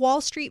all the Wall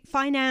Street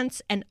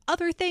finance and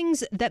other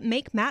things that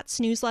make Matt's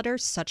newsletter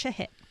such a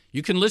hit.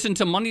 You can listen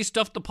to Money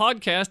Stuff, the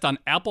podcast on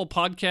Apple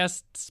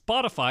Podcasts,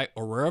 Spotify,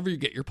 or wherever you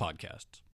get your podcasts.